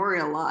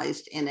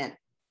memorialized in it.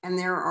 And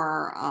there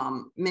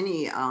are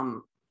many,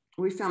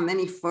 we found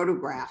many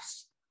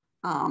photographs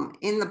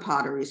in the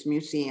Potteries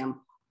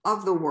Museum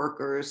of the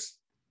workers.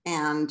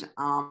 And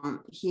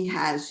he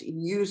has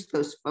used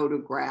those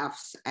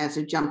photographs as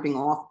a jumping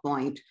off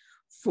point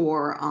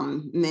for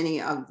many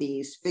of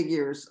these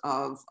figures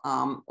of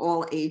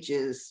all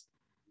ages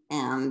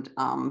and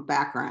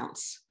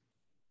backgrounds.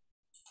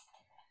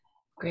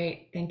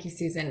 Great. Thank you,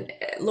 Susan.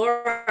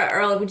 Laura,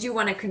 Earl, would you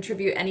want to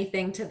contribute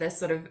anything to this,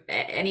 sort of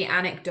any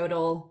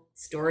anecdotal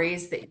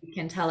stories that you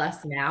can tell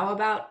us now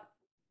about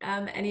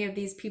any of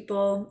these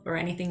people, or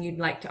anything you'd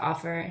like to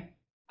offer?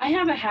 I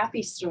have a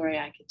happy story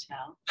I could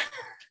tell.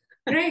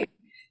 Great.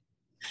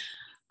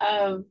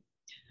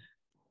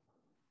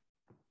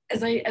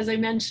 As I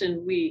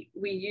mentioned, we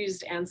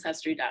used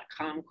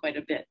Ancestry.com quite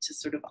a bit to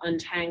sort of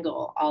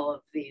untangle all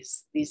of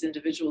these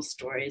individual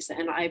stories,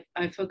 and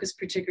I focused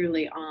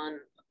particularly on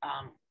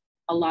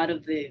a lot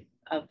of the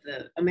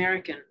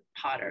American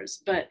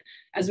potters. But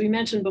as we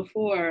mentioned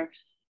before,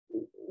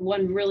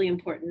 one really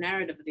important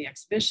narrative of the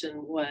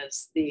exhibition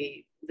was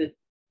the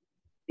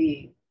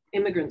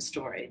immigrant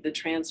story, the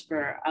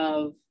transfer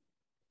of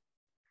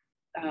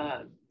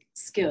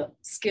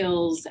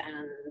skills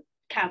and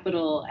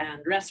capital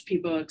and recipe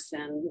books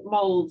and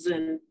molds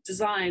and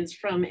designs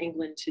from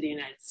England to the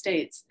United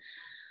States.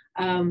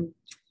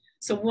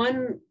 So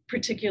one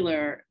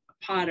particular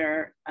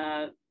potter,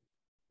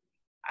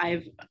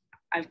 I've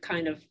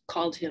kind of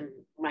called him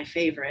my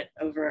favorite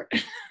over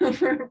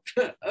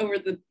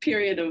the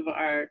period of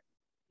our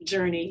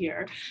journey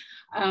here.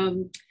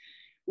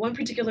 One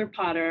particular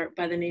potter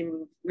by the name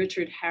of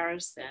Richard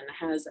Harrison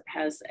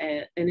has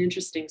an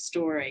interesting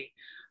story.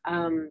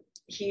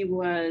 He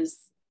was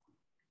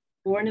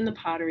born in the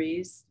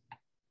potteries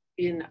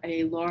in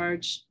a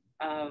large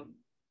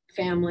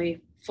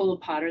family full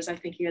of potters. I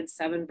think he had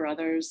 7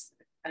 brothers,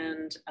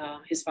 and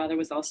his father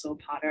was also a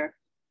potter.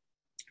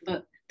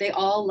 But They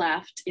all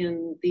left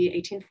in the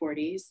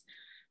 1840s,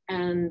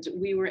 and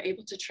we were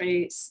able to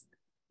trace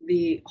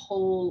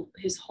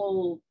his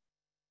whole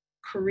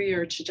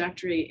career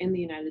trajectory in the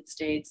United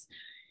States.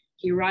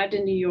 He arrived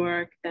in New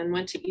York, then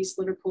went to East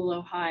Liverpool,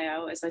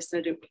 Ohio. As I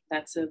said,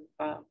 that's a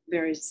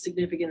very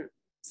significant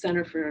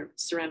center for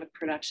ceramic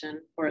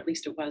production, or at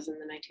least it was in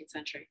the 19th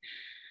century.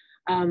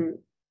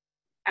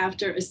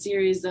 After a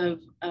series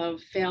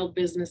of failed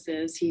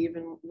businesses, he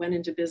even went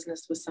into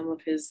business with some of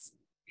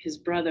his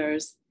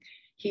brothers.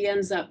 He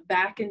ends up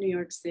back in New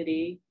York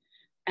City,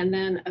 and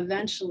then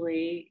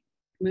eventually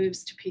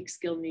moves to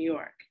Peekskill, New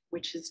York,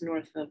 which is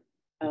north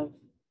of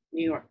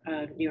New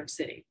York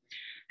City.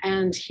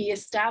 And he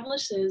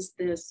establishes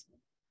this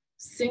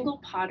single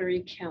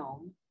pottery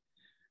kiln.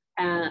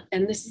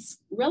 And this is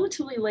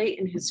relatively late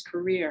in his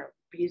career.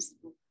 He's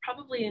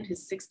probably in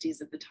his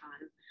 60s at the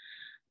time.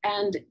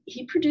 And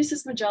he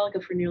produces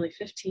Majolica for nearly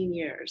 15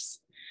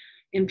 years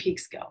in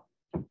Peekskill.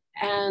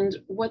 And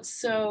what's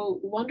so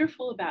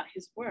wonderful about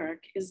his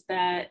work is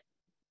that,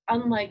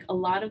 unlike a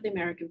lot of the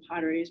American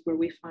potteries where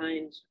we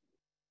find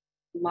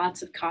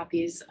lots of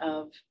copies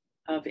of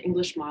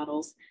English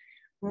models,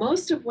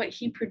 most of what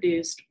he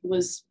produced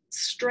was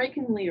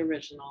strikingly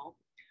original,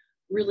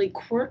 really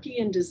quirky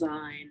in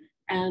design.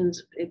 And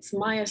it's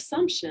my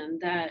assumption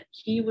that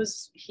he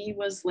was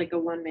like a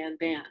one-man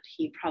band.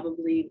 He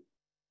probably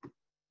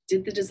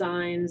did the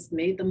designs,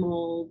 made the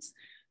molds.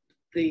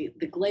 The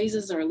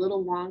glazes are a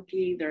little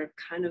wonky. They're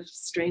kind of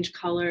strange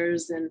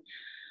colors. And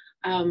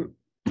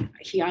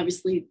he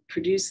obviously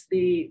produced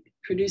the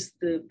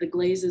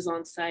glazes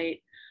on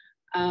site.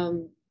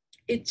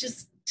 It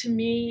just, to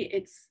me,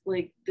 it's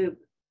like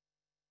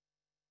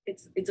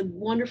it's a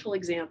wonderful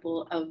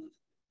example of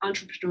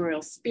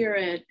entrepreneurial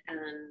spirit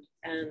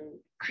and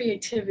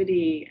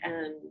creativity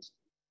and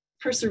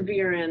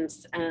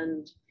perseverance.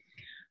 And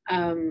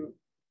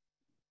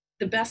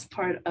the best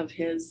part of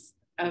his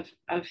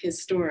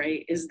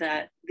story is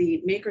that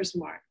the maker's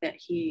mark that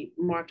he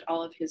marked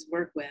all of his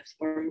work with,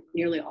 or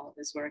nearly all of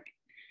his work,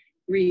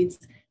 reads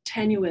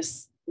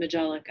tenuous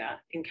Majolica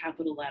in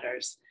capital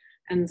letters.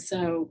 And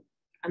so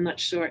I'm not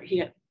sure,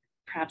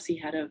 perhaps he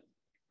had an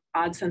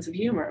odd sense of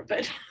humor,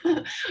 but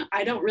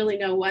I don't really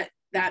know what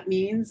that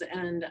means.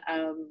 And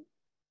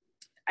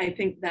I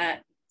think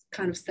that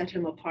kind of set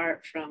him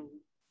apart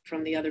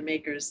from the other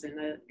makers in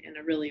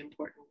a really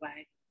important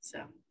way. So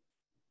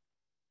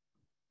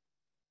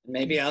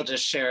maybe I'll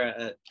just share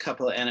a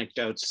couple of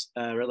anecdotes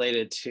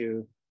related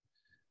to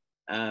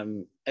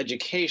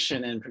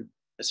education and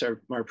sort of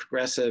more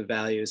progressive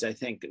values. I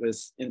think it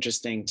was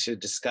interesting to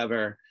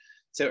discover.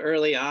 So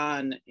early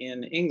on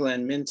in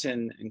England,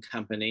 Minton and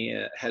Company,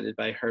 headed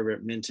by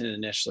Herbert Minton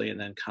initially, and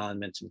then Colin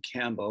Minton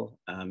Campbell,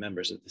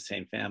 members of the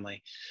same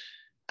family,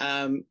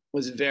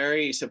 was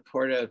very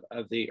supportive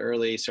of the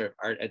early sort of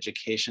art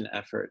education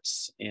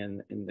efforts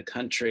in the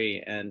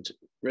country, and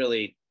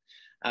really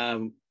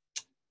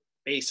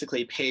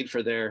basically paid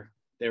for their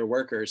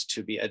workers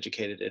to be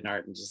educated in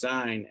art and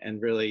design.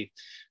 And really,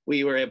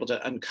 we were able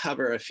to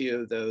uncover a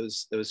few of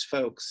those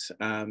folks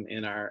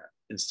in our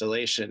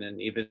installation.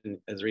 And even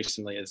as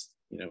recently as,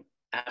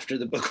 after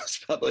the book was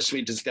published,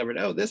 we discovered,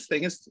 oh, this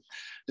thing is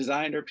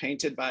designed or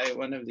painted by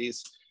one of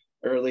these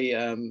early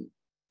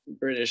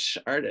British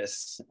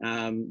artists,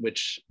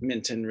 which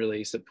Minton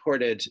really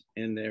supported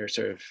in their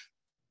sort of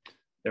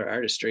their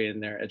artistry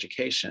and their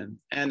education.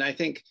 And I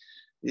think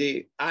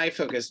I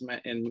focused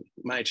in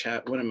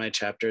one of my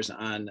chapters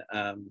on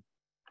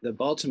the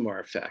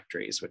Baltimore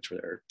factories, which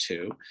were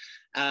two.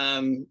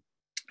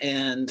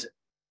 And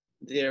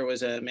there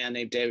was a man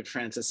named David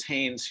Francis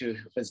Haynes, who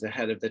was the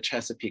head of the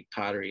Chesapeake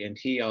Pottery. And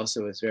he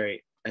also was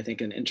very, I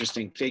think, an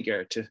interesting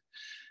figure to,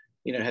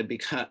 had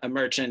become a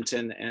merchant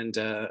and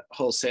a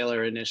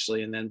wholesaler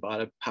initially, and then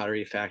bought a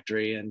pottery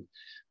factory and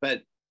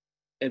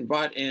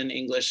brought in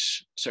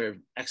English sort of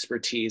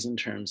expertise in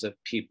terms of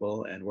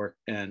people and work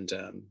and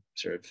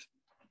sort of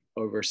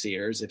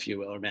overseers, if you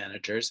will, or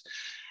managers,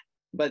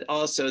 but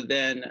also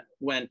then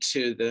went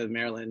to the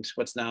Maryland,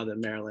 what's now the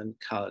Maryland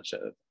College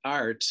of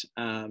Art,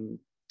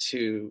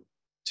 to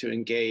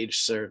engage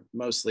sort of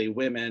mostly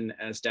women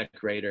as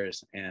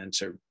decorators and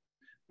sort of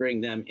bring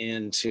them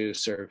into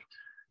sort of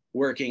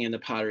working in the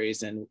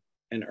potteries and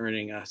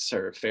earning a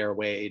sort of fair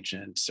wage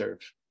and sort of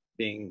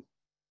being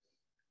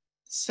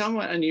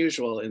somewhat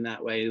unusual in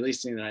that way, at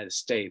least in the United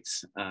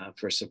States,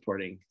 for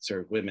supporting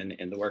sort of women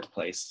in the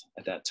workplace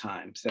at that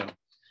time. So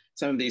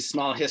some of these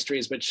small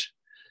histories, which,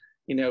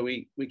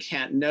 we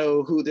can't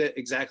know who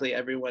exactly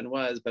everyone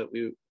was, but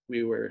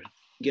we were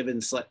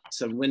given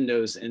some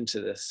windows into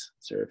this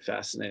sort of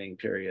fascinating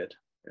period,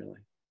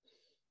 really.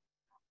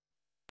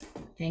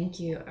 Thank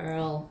you,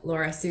 Earl,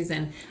 Laura,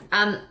 Susan.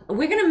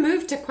 We're going to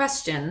move to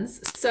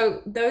questions.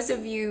 So those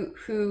of you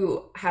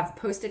who have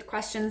posted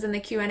questions in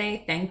the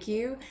Q&A, thank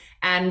you.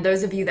 And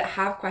those of you that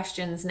have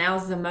questions,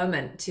 now's the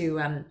moment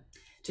to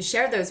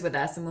share those with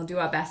us, and we'll do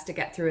our best to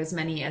get through as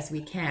many as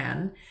we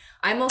can.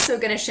 I'm also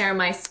going to share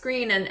my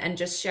screen and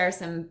just share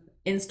some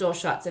install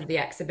shots of the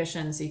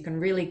exhibition so you can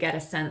really get a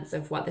sense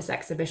of what this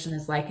exhibition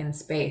is like in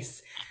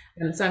space.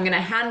 So I'm going to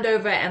hand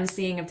over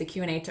emceeing of the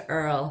Q&A to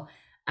Earl,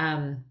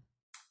 and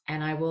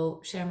I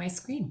will share my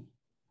screen.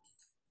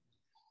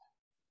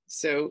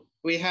 So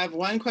we have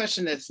one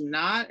question that's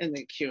not in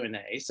the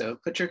Q&A. So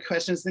put your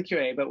questions in the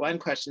Q&A, but one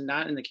question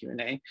not in the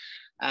Q&A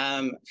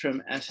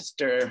from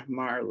Esther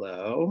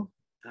Marlowe.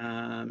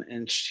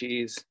 And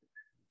she's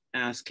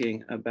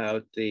asking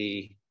about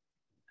I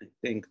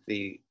think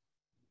the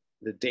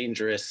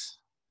dangerous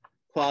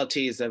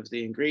qualities of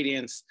the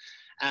ingredients.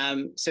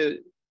 So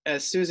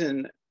as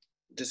Susan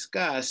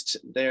discussed,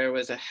 there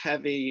was a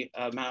heavy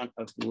amount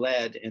of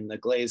lead in the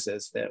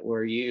glazes that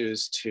were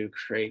used to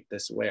create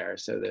this ware.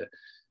 So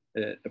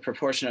the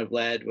proportion of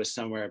lead was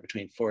somewhere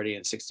between 40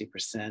 and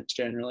 60%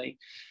 generally.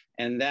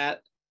 And that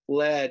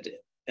lead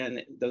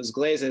and those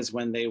glazes,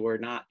 when they were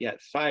not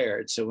yet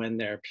fired, so when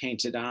they're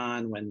painted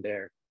on, when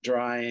they're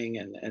drying,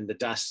 and the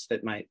dust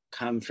that might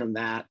come from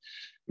that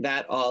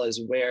all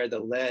is where the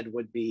lead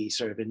would be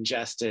sort of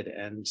ingested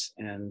and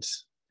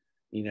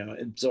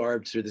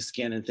absorbed through the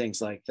skin and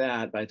things like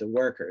that by the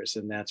workers.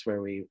 And that's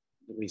where we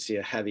see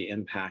a heavy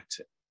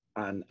impact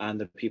on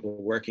the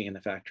people working in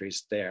the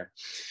factories there.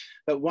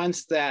 But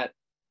once that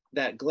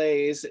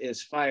glaze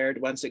is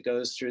fired, once it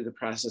goes through the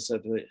process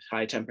of the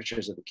high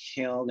temperatures of the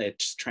kiln,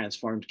 it's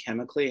transformed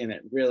chemically, and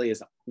it really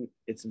is,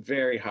 it's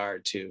very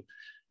hard to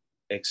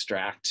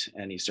extract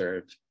any sort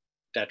of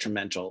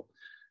detrimental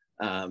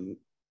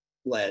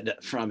lead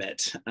from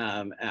it.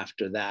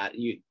 After that,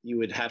 you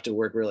would have to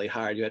work really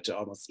hard. You had to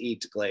almost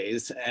eat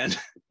glaze, and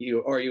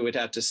you would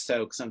have to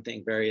soak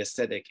something very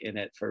acidic in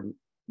it for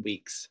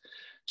weeks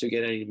to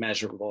get any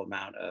measurable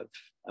amount of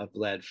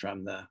lead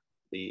from the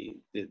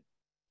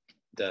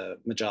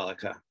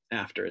Majolica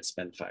after it's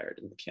been fired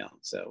in the kiln.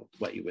 So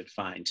what you would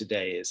find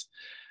today is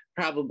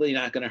probably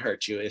not going to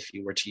hurt you if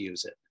you were to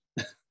use it.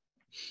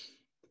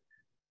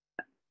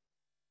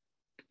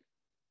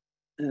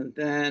 And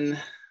then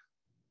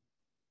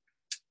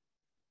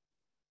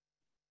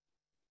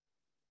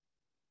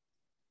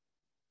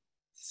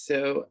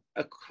so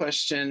a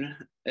question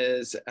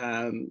is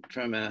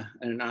from an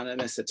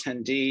anonymous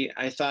attendee.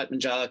 I thought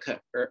Majolica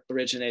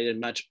originated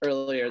much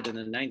earlier than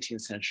the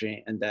 19th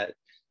century and that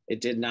it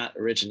did not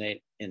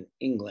originate in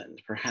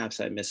England. Perhaps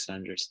I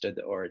misunderstood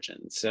the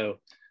origin. So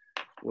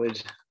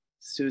would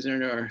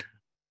Susan or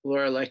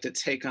Laura like to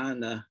take on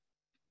the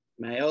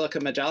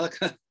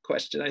Majolica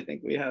question I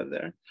think we have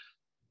there?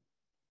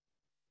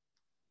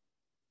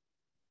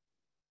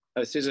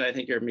 Oh, Susan, I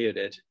think you're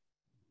muted.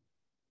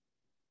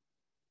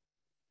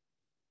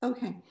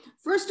 Okay,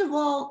 first of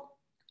all,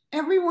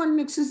 everyone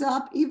mixes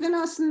up, even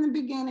us in the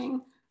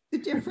beginning, the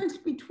difference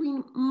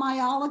between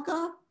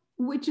Majolica,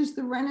 which is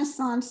the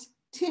Renaissance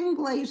tin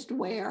glazed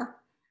ware,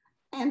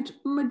 and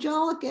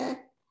Majolica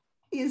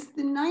is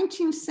the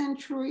 19th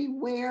century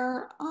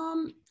ware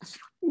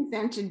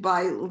invented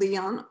by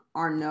Leon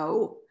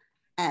Arnault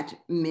at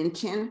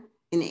Minton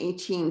in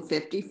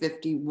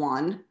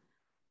 1850-51.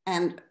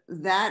 And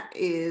that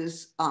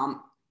is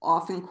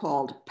often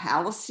called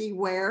Palissy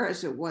ware,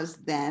 as it was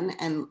then.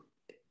 And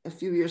a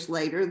few years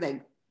later,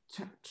 they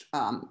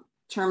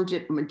termed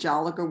it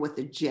Majolica with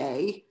a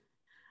J.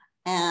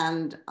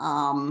 And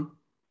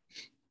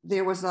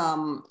there was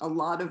a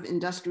lot of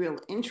industrial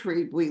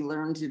intrigue we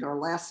learned at our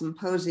last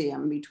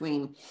symposium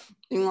between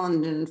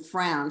England and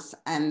France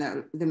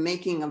and the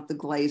making of the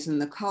glaze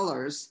and the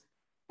colors.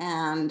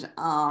 And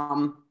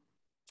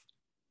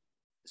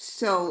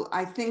so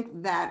I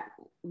think that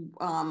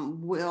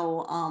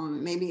will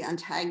maybe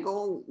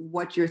untangle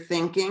what you're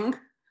thinking.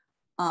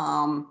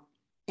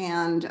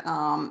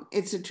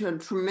 It's a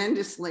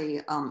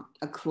tremendously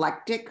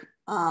eclectic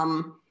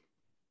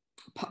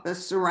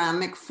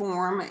ceramic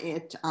form.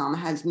 It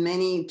has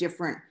many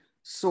different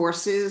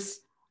sources.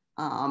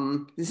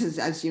 This is,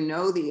 as you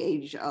know, the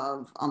age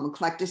of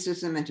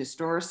eclecticism and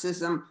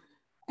historicism.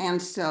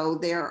 And so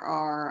there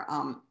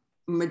are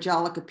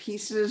Majolica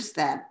pieces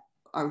that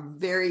are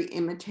very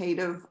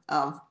imitative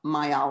of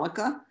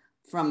Majolica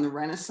from the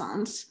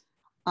Renaissance.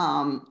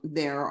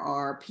 There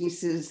are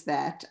pieces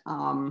that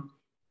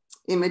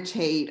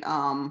imitate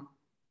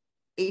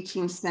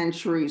 18th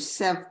century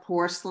Sèvres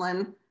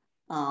porcelain,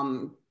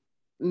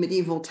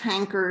 medieval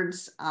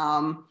tankards.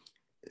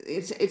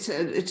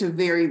 It's a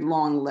very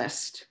long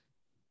list.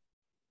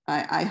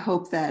 I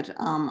hope that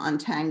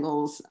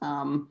untangles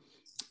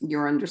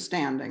your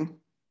understanding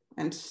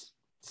and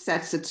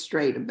sets it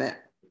straight a bit.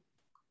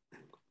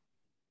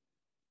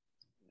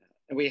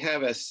 We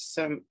have a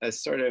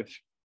sort of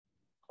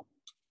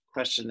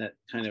question that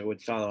kind of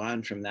would follow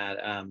on from that.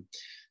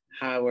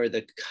 How are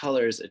the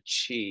colors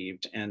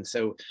achieved? And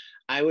so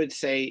I would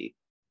say,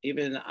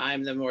 even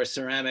I'm the more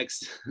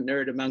ceramics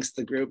nerd amongst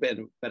the group,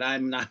 but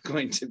I'm not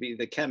going to be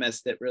the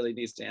chemist that really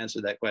needs to answer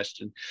that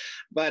question.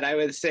 But I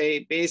would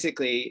say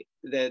basically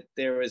that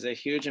there was a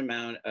huge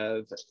amount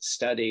of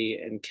study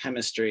and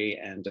chemistry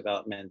and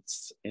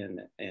developments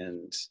in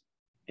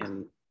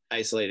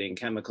isolating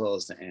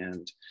chemicals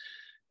and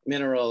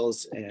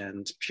minerals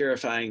and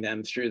purifying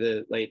them through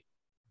the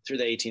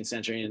 18th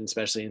century and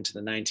especially into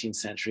the 19th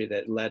century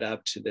that led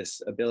up to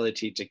this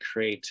ability to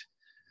create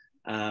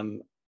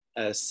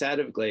a set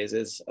of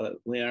glazes.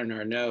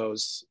 Leonard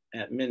knows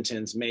at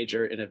Minton's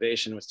major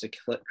innovation was to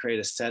create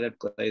a set of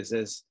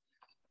glazes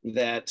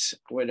that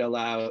would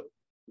allow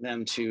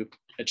them to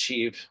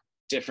achieve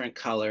different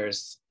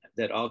colors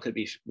that all could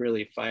be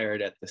really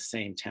fired at the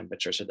same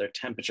temperature. So they're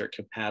temperature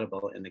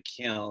compatible in the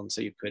kiln.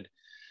 So you could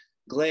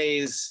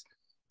glaze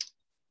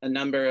a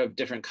number of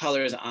different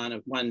colors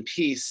on one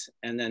piece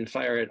and then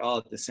fire it all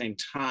at the same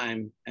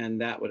time.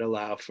 And that would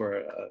allow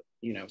for,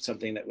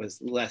 something that was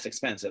less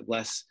expensive,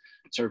 less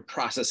sort of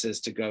processes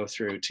to go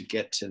through to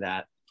get to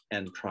that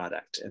end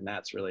product. And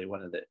that's really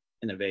one of the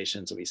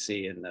innovations we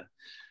see, and the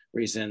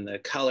reason the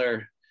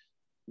color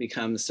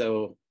becomes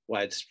so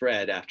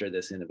widespread after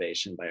this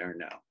innovation by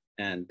Arnaud.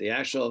 And the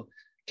actual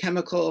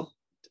chemical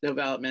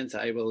developments,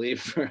 I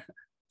believe, for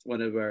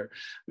one of our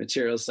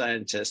materials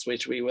scientists,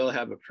 which we will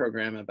have a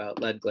program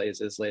about lead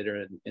glazes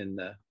later in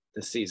the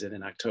season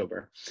in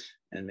October.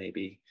 And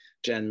maybe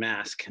Jen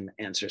Mask can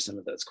answer some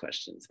of those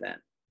questions then.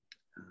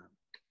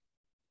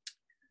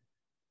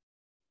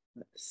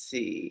 Let's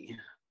see.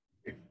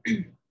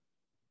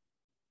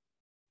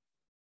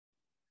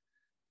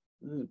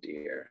 Oh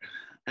dear.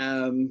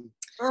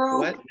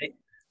 Earl,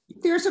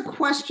 there's a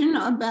question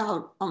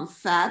about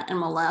fat and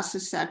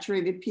molasses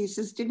saturated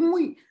pieces. Didn't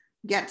we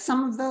get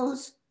some of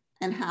those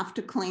and have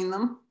to clean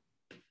them?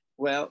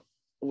 Well,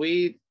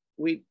 we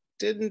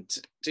didn't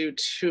do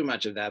too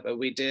much of that, but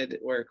we did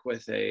work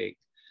with a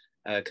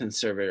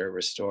conservator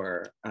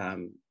restorer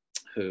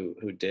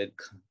who did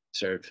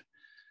sort of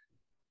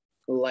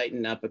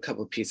lighten up a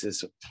couple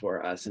pieces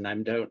for us. And I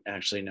don't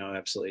actually know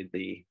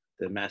absolutely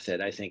the method.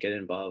 I think it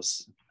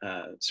involves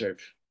sort of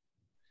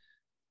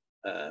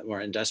more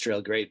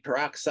industrial grade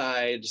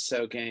peroxide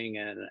soaking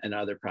and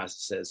other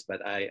processes. But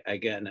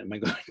again, am I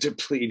going to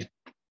plead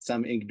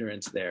some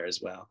ignorance there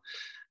as well?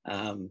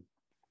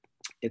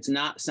 It's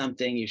not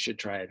something you should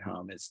try at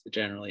home. It's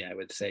generally, I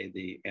would say,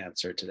 the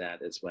answer to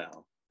that as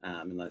well,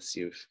 unless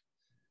you've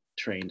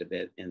trained a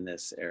bit in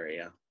this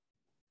area.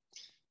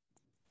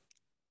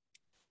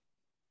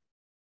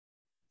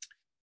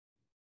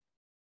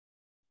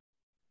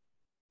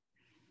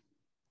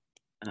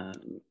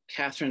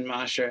 Catherine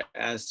Mosher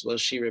asked, will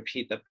she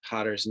repeat the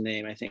potter's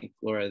name? I think,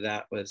 Laura,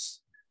 that was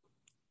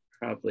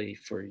probably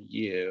for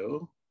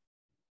you.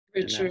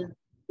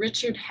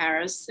 Richard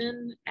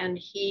Harrison, and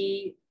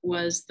he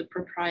was the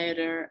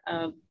proprietor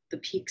of the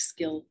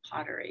Peekskill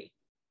Pottery.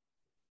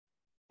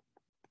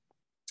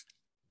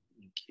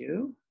 Thank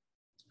you.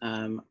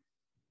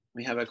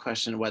 We have a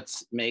question, what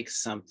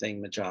makes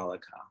something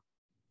Majolica?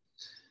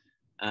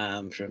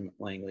 From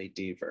Langley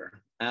Deaver.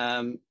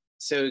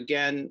 So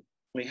again,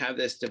 we have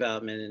this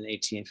development in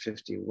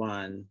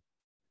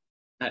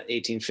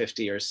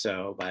 1850 or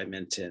so by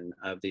Minton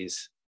of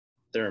these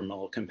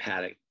thermal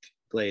compact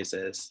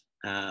glazes.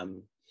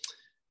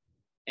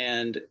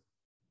 And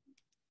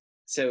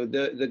so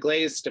the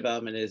glaze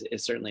development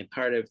is certainly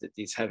part of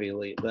these heavy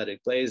leaded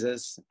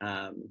glazes.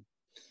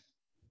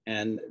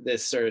 And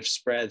this sort of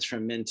spreads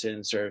from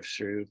Minton sort of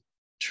through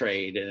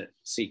trade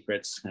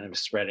secrets, kind of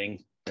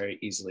spreading very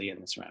easily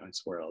in the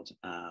ceramics world.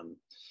 And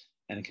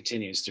it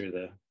continues through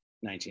the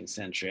 19th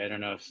century. I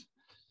don't know if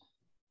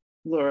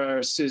Laura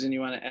or Susan,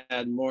 you want to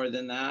add more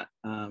than that?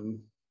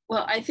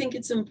 Well, I think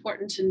it's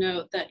important to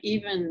note that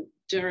even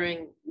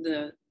during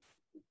the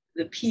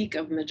peak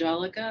of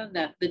Majolica,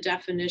 that the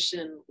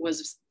definition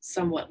was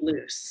somewhat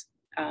loose.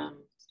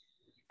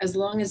 As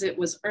long as it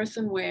was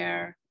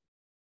earthenware,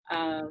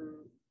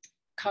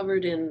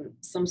 covered in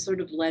some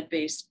sort of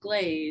lead-based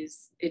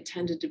glaze, it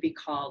tended to be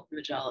called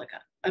Majolica.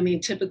 I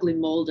mean, typically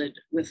molded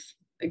with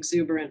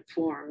exuberant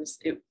forms,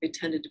 it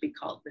tended to be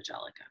called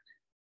Majolica.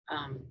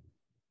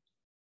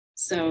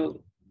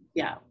 So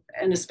yeah,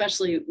 and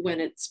especially when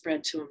it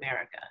spread to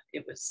America,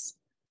 it was,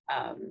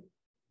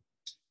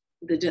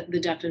 the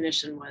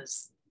definition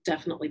was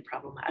definitely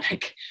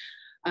problematic.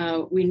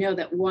 We know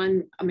that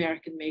one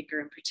American maker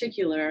in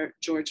particular,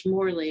 George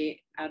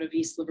Morley out of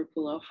East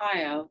Liverpool,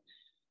 Ohio,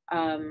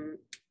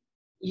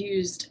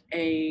 used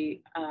I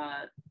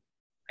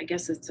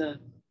guess it's a,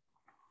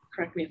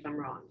 correct me if I'm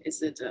wrong,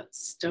 is it a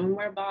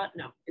stoneware bot?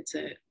 No, it's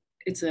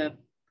a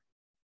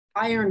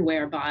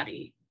ironware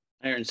body.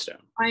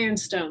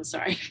 Ironstone,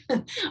 sorry.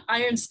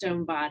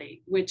 Ironstone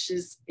body, which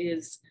is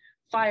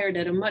fired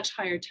at a much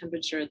higher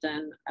temperature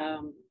than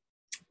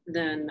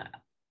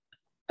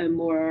a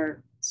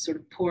more sort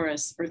of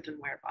porous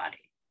earthenware body.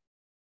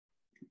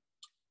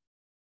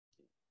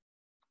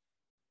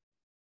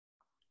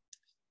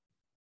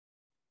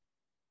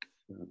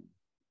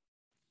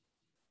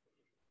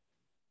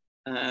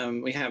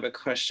 We have a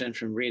question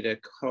from Rita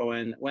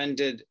Cohen. When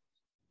did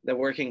the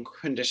working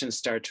conditions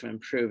start to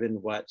improve,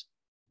 and what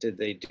did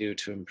they do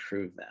to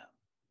improve them?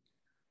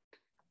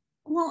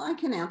 Well, I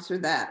can answer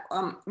that.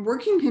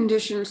 Working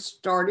conditions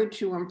started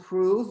to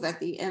improve at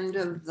the end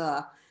of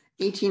the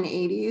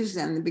 1880s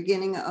and the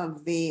beginning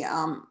of the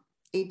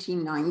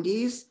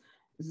 1890s.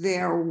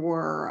 There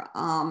were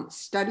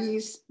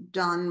studies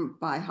done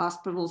by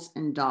hospitals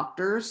and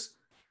doctors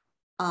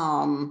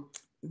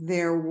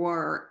there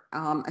were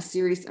a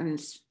series of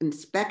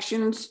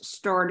inspections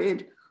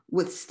started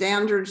with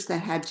standards that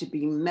had to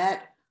be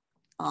met,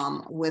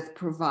 with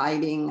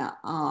providing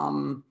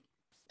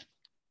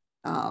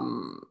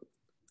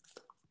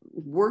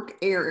work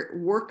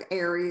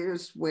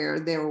areas where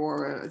there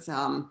was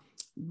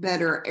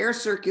better air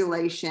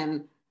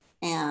circulation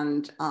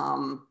and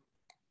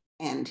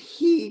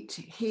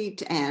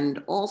heat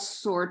and all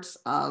sorts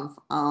of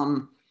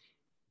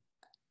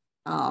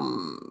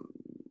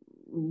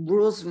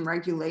rules and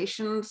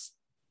regulations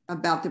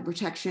about the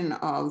protection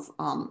of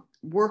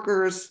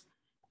workers,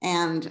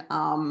 and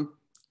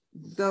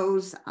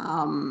those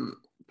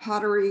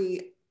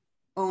pottery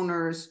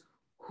owners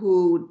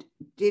who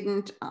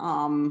didn't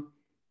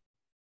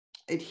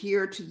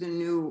adhere to the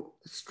new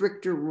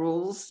stricter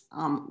rules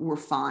were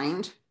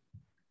fined.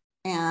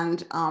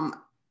 And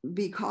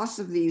because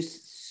of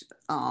these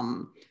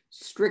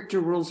stricter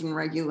rules and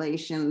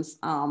regulations,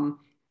 and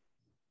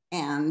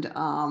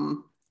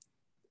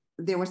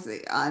there was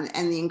the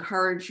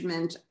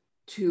encouragement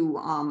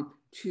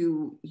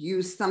to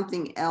use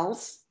something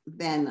else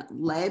than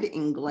lead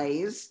in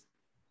glaze.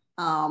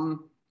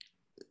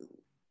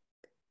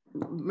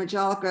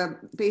 Majolica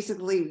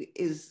basically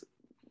is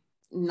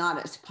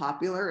not as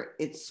popular.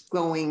 It's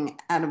going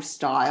out of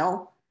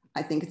style.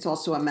 I think it's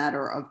also a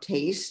matter of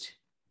taste.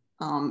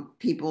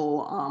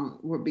 People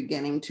were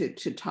beginning to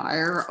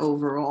tire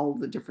over all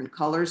the different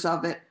colors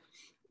of it.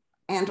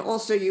 And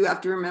also you have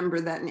to remember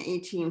that in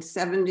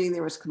 1870,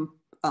 there was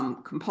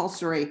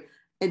compulsory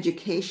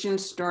education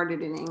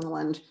started in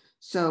England.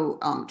 So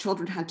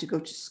children had to go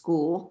to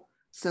school.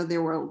 So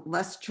there were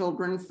less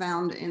children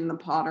found in the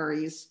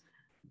potteries.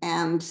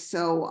 And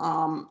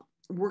so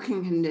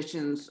working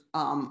conditions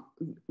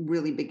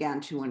really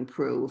began to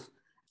improve.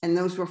 And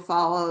those were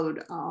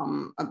followed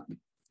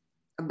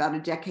about a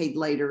decade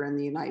later in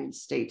the United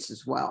States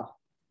as well.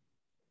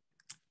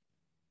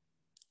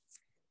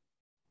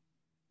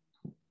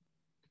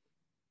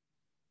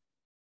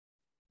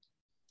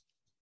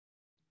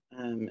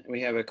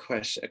 We have a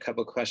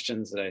couple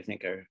questions that I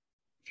think are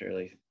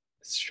fairly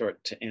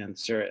short to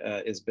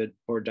answer. Is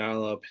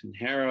Bordalo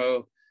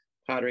Pinheiro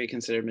pottery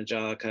considered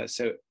Majolica?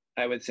 So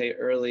I would say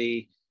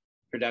early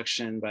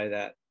production by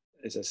that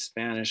is a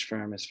Spanish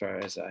firm, as far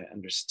as I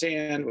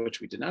understand,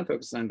 which we did not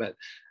focus on, but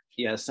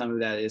yeah, some of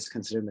that is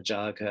considered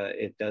Majolica.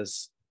 It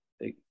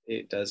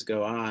does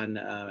go on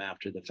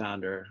after the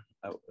founder,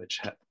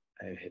 which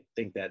I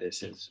think that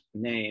is his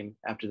name,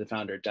 after the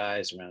founder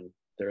dies around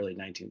the early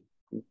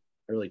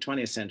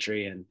 20th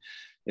century, and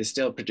is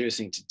still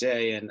producing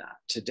today. And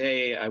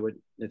today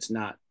it's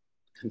not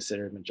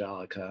considered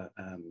Majolica.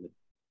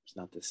 It's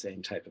not the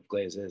same type of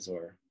glazes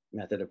or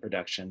method of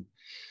production.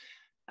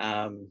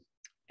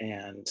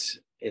 And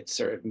it's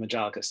sort of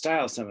Majolica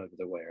style, some of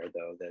the wear,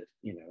 though, that,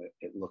 you know,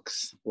 it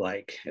looks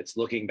like it's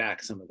looking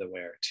back some of the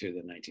wear to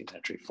the 19th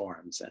century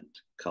forms and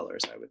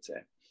colors, I would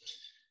say.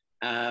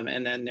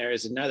 And then there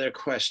is another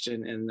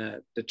question in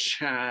the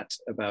chat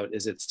about,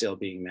 is it still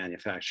being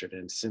manufactured?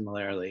 And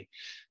similarly,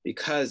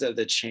 because of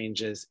the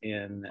changes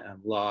in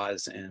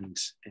laws and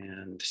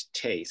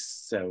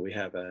tastes, so we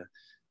have a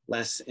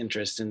less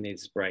interest in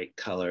these bright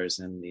colors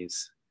and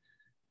these,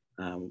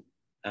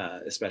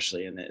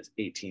 especially in the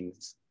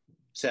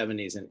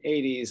 1870s and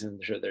 80s,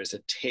 and sure there's a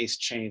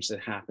taste change that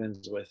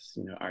happens with,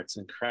 you know, arts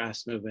and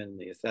crafts movement,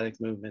 the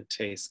aesthetic movement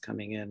taste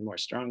coming in more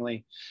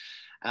strongly.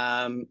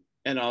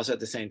 And also at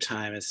the same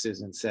time, as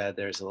Susan said,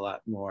 there's a lot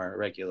more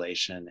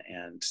regulation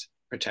and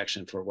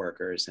protection for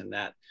workers. And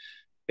that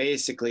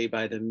basically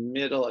by the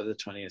middle of the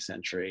 20th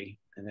century,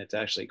 and it's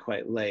actually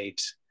quite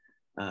late,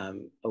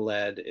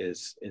 lead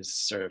is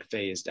sort of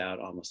phased out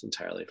almost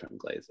entirely from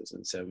glazes.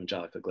 And so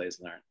Majolica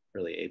glazes aren't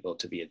really able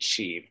to be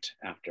achieved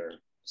after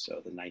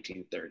the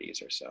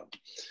 1930s or so.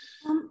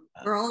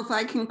 Earl, if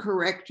I can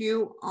correct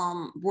you,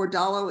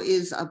 Bordalo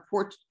is a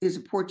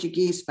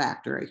Portuguese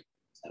factory.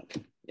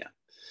 Okay.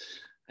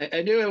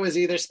 I knew it was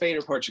either Spain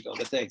or Portugal,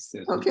 but thanks,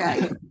 Susan.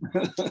 Okay.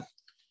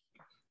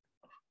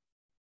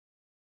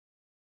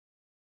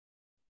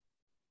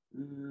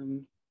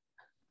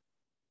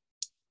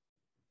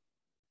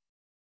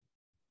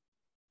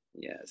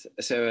 Yes,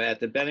 so at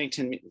the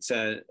Bennington,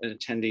 an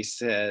attendee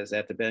says,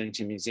 at the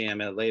Bennington Museum,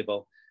 a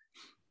label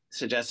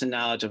suggests a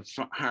knowledge of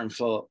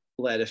harmful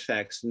lead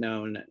effects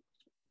known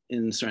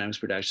in ceramics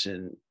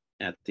production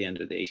at the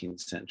end of the 18th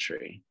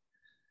century.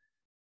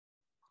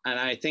 And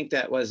I think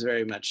that was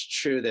very much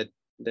true, that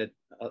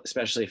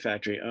especially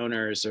factory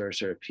owners or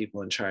sort of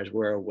people in charge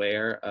were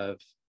aware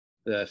of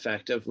the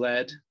effect of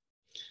lead,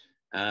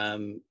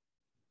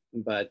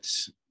 but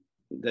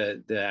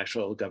the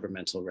actual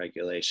governmental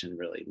regulation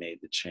really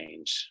made the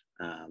change.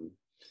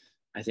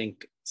 I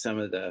think some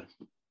of the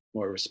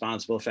more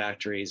responsible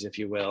factories, if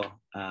you will,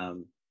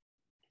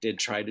 did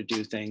try to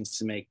do things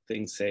to make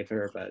things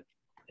safer, but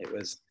it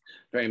was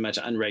very much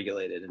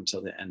unregulated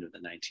until the end of the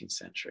 19th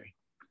century.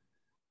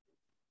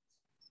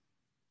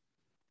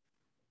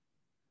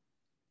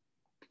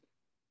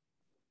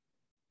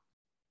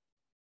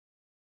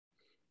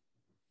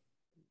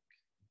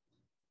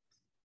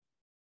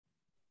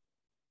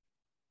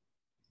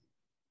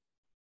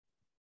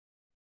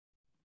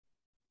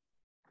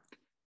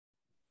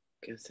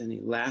 guess any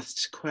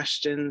last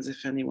questions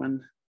if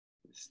anyone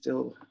is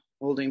still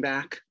holding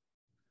back?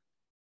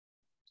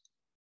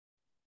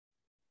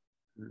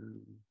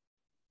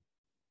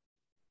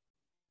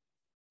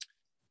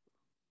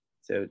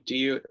 So do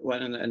you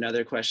want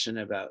another question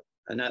about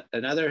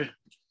another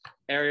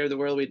area of the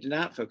world we did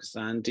not focus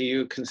on? Do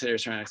you consider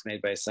ceramics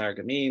made by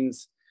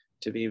Sarreguemines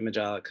to be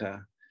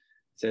Majolica?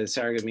 So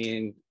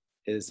Sarreguemines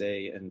is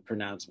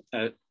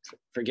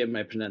forgive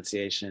my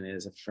pronunciation,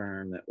 is a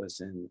firm that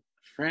was in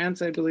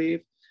France, I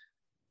believe.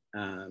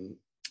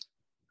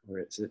 Or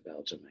is it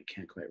Belgium? I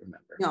can't quite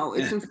remember. No,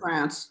 it's in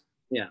France.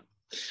 Yeah.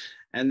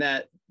 And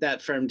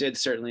that firm did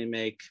certainly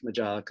make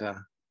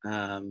Majolica,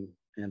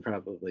 and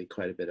probably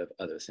quite a bit of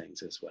other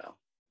things as well.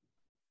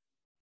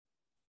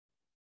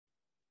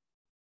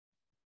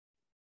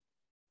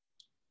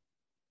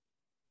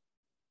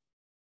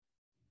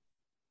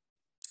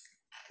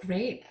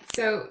 Great.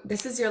 So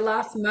this is your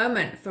last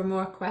moment for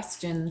more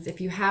questions if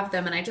you have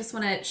them. And I just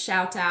want to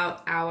shout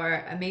out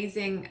our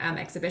amazing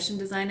exhibition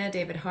designer,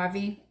 David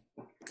Harvey,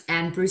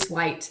 and Bruce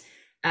White,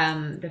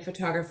 the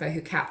photographer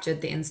who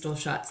captured the install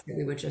shots that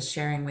we were just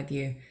sharing with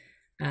you.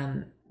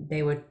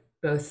 They were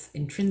both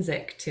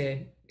intrinsic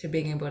to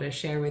being able to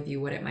share with you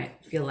what it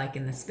might feel like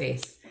in the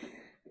space.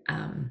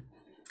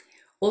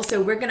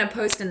 Also, we're going to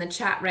post in the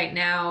chat right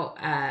now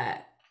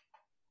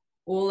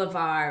all of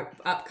our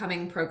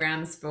upcoming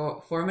programs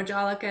for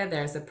Majolica.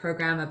 There's a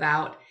program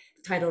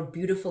titled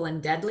Beautiful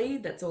and Deadly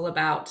that's all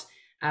about,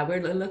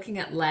 we're looking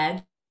at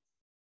lead,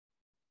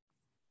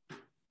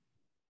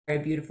 very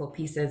beautiful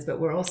pieces, but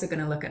we're also going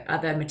to look at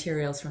other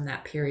materials from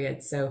that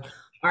period. So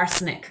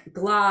arsenic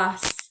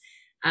glass,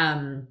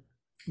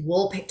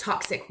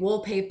 toxic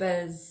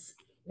wallpapers,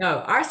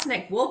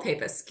 arsenic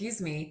wallpaper,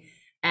 excuse me,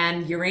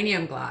 and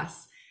uranium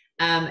glass.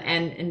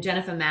 And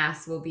Jennifer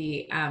Mass will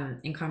be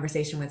in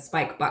conversation with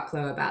Spike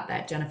Bucklow about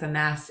that. Jennifer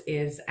Mass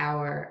is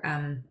our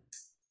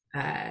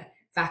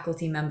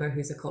faculty member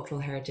who's a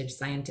cultural heritage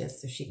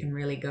scientist, so she can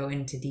really go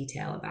into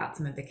detail about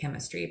some of the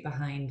chemistry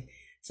behind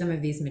some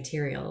of these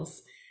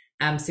materials.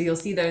 So you'll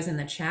see those in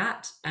the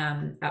chat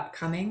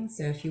upcoming.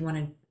 So if you want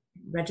to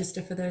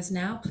register for those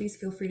now, please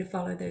feel free to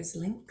follow those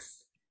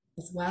links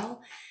as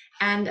well.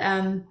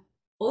 And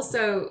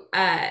also,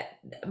 our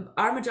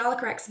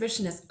Majolica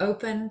exhibition is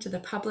open to the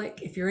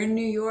public. If you're in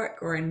New York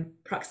or in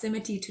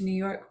proximity to New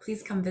York,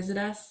 please come visit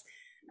us.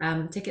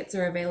 Tickets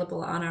are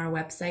available on our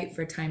website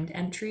for timed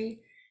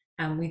entry.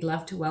 We'd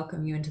love to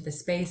welcome you into the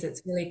space.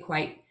 It's really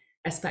quite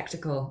a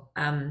spectacle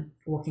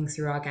walking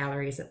through our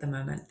galleries at the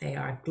moment. They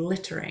are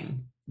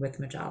glittering with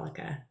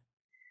Majolica.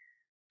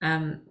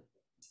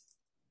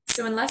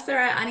 So unless there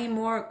are any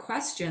more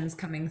questions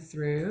coming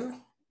through,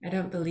 I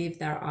don't believe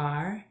there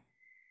are.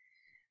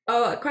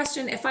 Oh,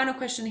 a final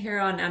question here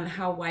on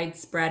how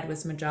widespread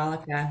was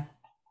Majolica?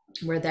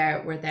 Were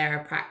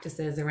there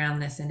practices around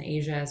this in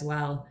Asia as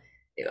well?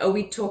 Are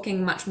we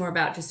talking much more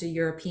about just a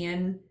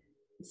European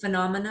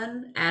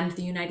phenomenon and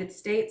the United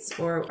States,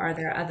 or are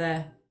there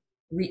other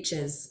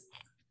reaches?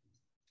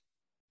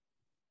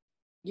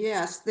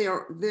 Yes,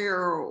 there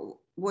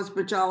was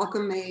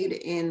Majolica made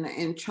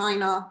in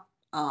China.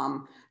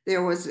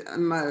 There was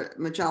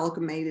Majolica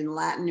made in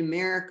Latin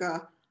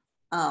America.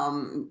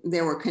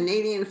 There were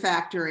Canadian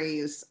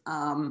factories.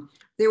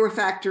 There were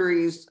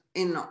factories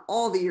in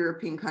all the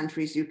European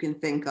countries you can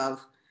think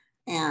of.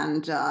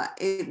 And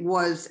it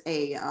was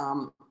a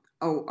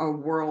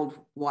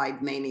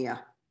worldwide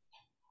mania.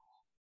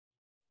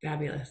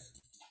 Fabulous.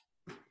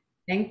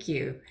 Thank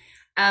you.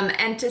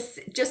 And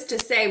just to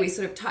say, we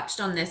sort of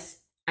touched on this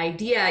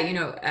idea,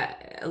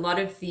 a lot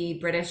of the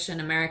British and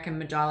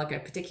American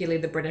Majolica, particularly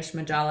the British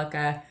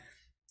Majolica,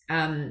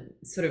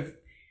 sort of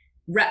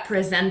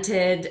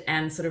represented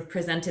and sort of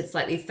presented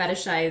slightly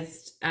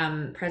fetishized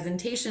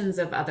presentations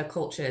of other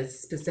cultures,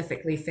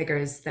 specifically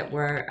figures that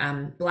were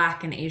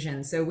Black and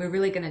Asian. So we're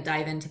really going to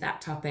dive into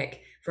that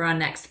topic for our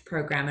next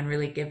program and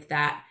really give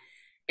that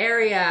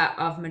area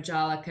of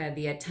Majolica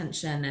the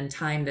attention and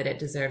time that it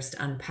deserves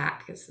to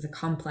unpack. It's a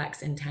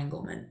complex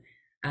entanglement.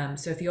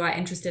 So if you are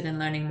interested in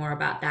learning more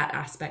about that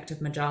aspect of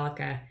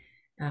Majolica,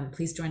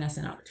 please join us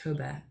in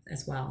October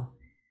as well.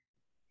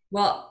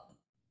 Well,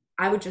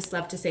 I would just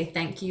love to say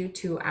thank you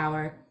to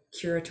our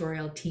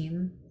curatorial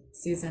team,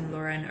 Susan,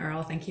 Laura, and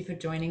Earl. Thank you for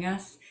joining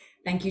us.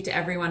 Thank you to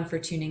everyone for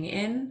tuning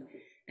in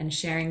and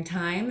sharing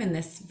time in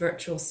this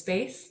virtual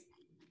space.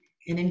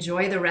 And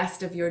enjoy the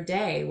rest of your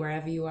day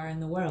wherever you are in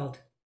the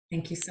world.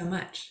 Thank you so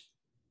much.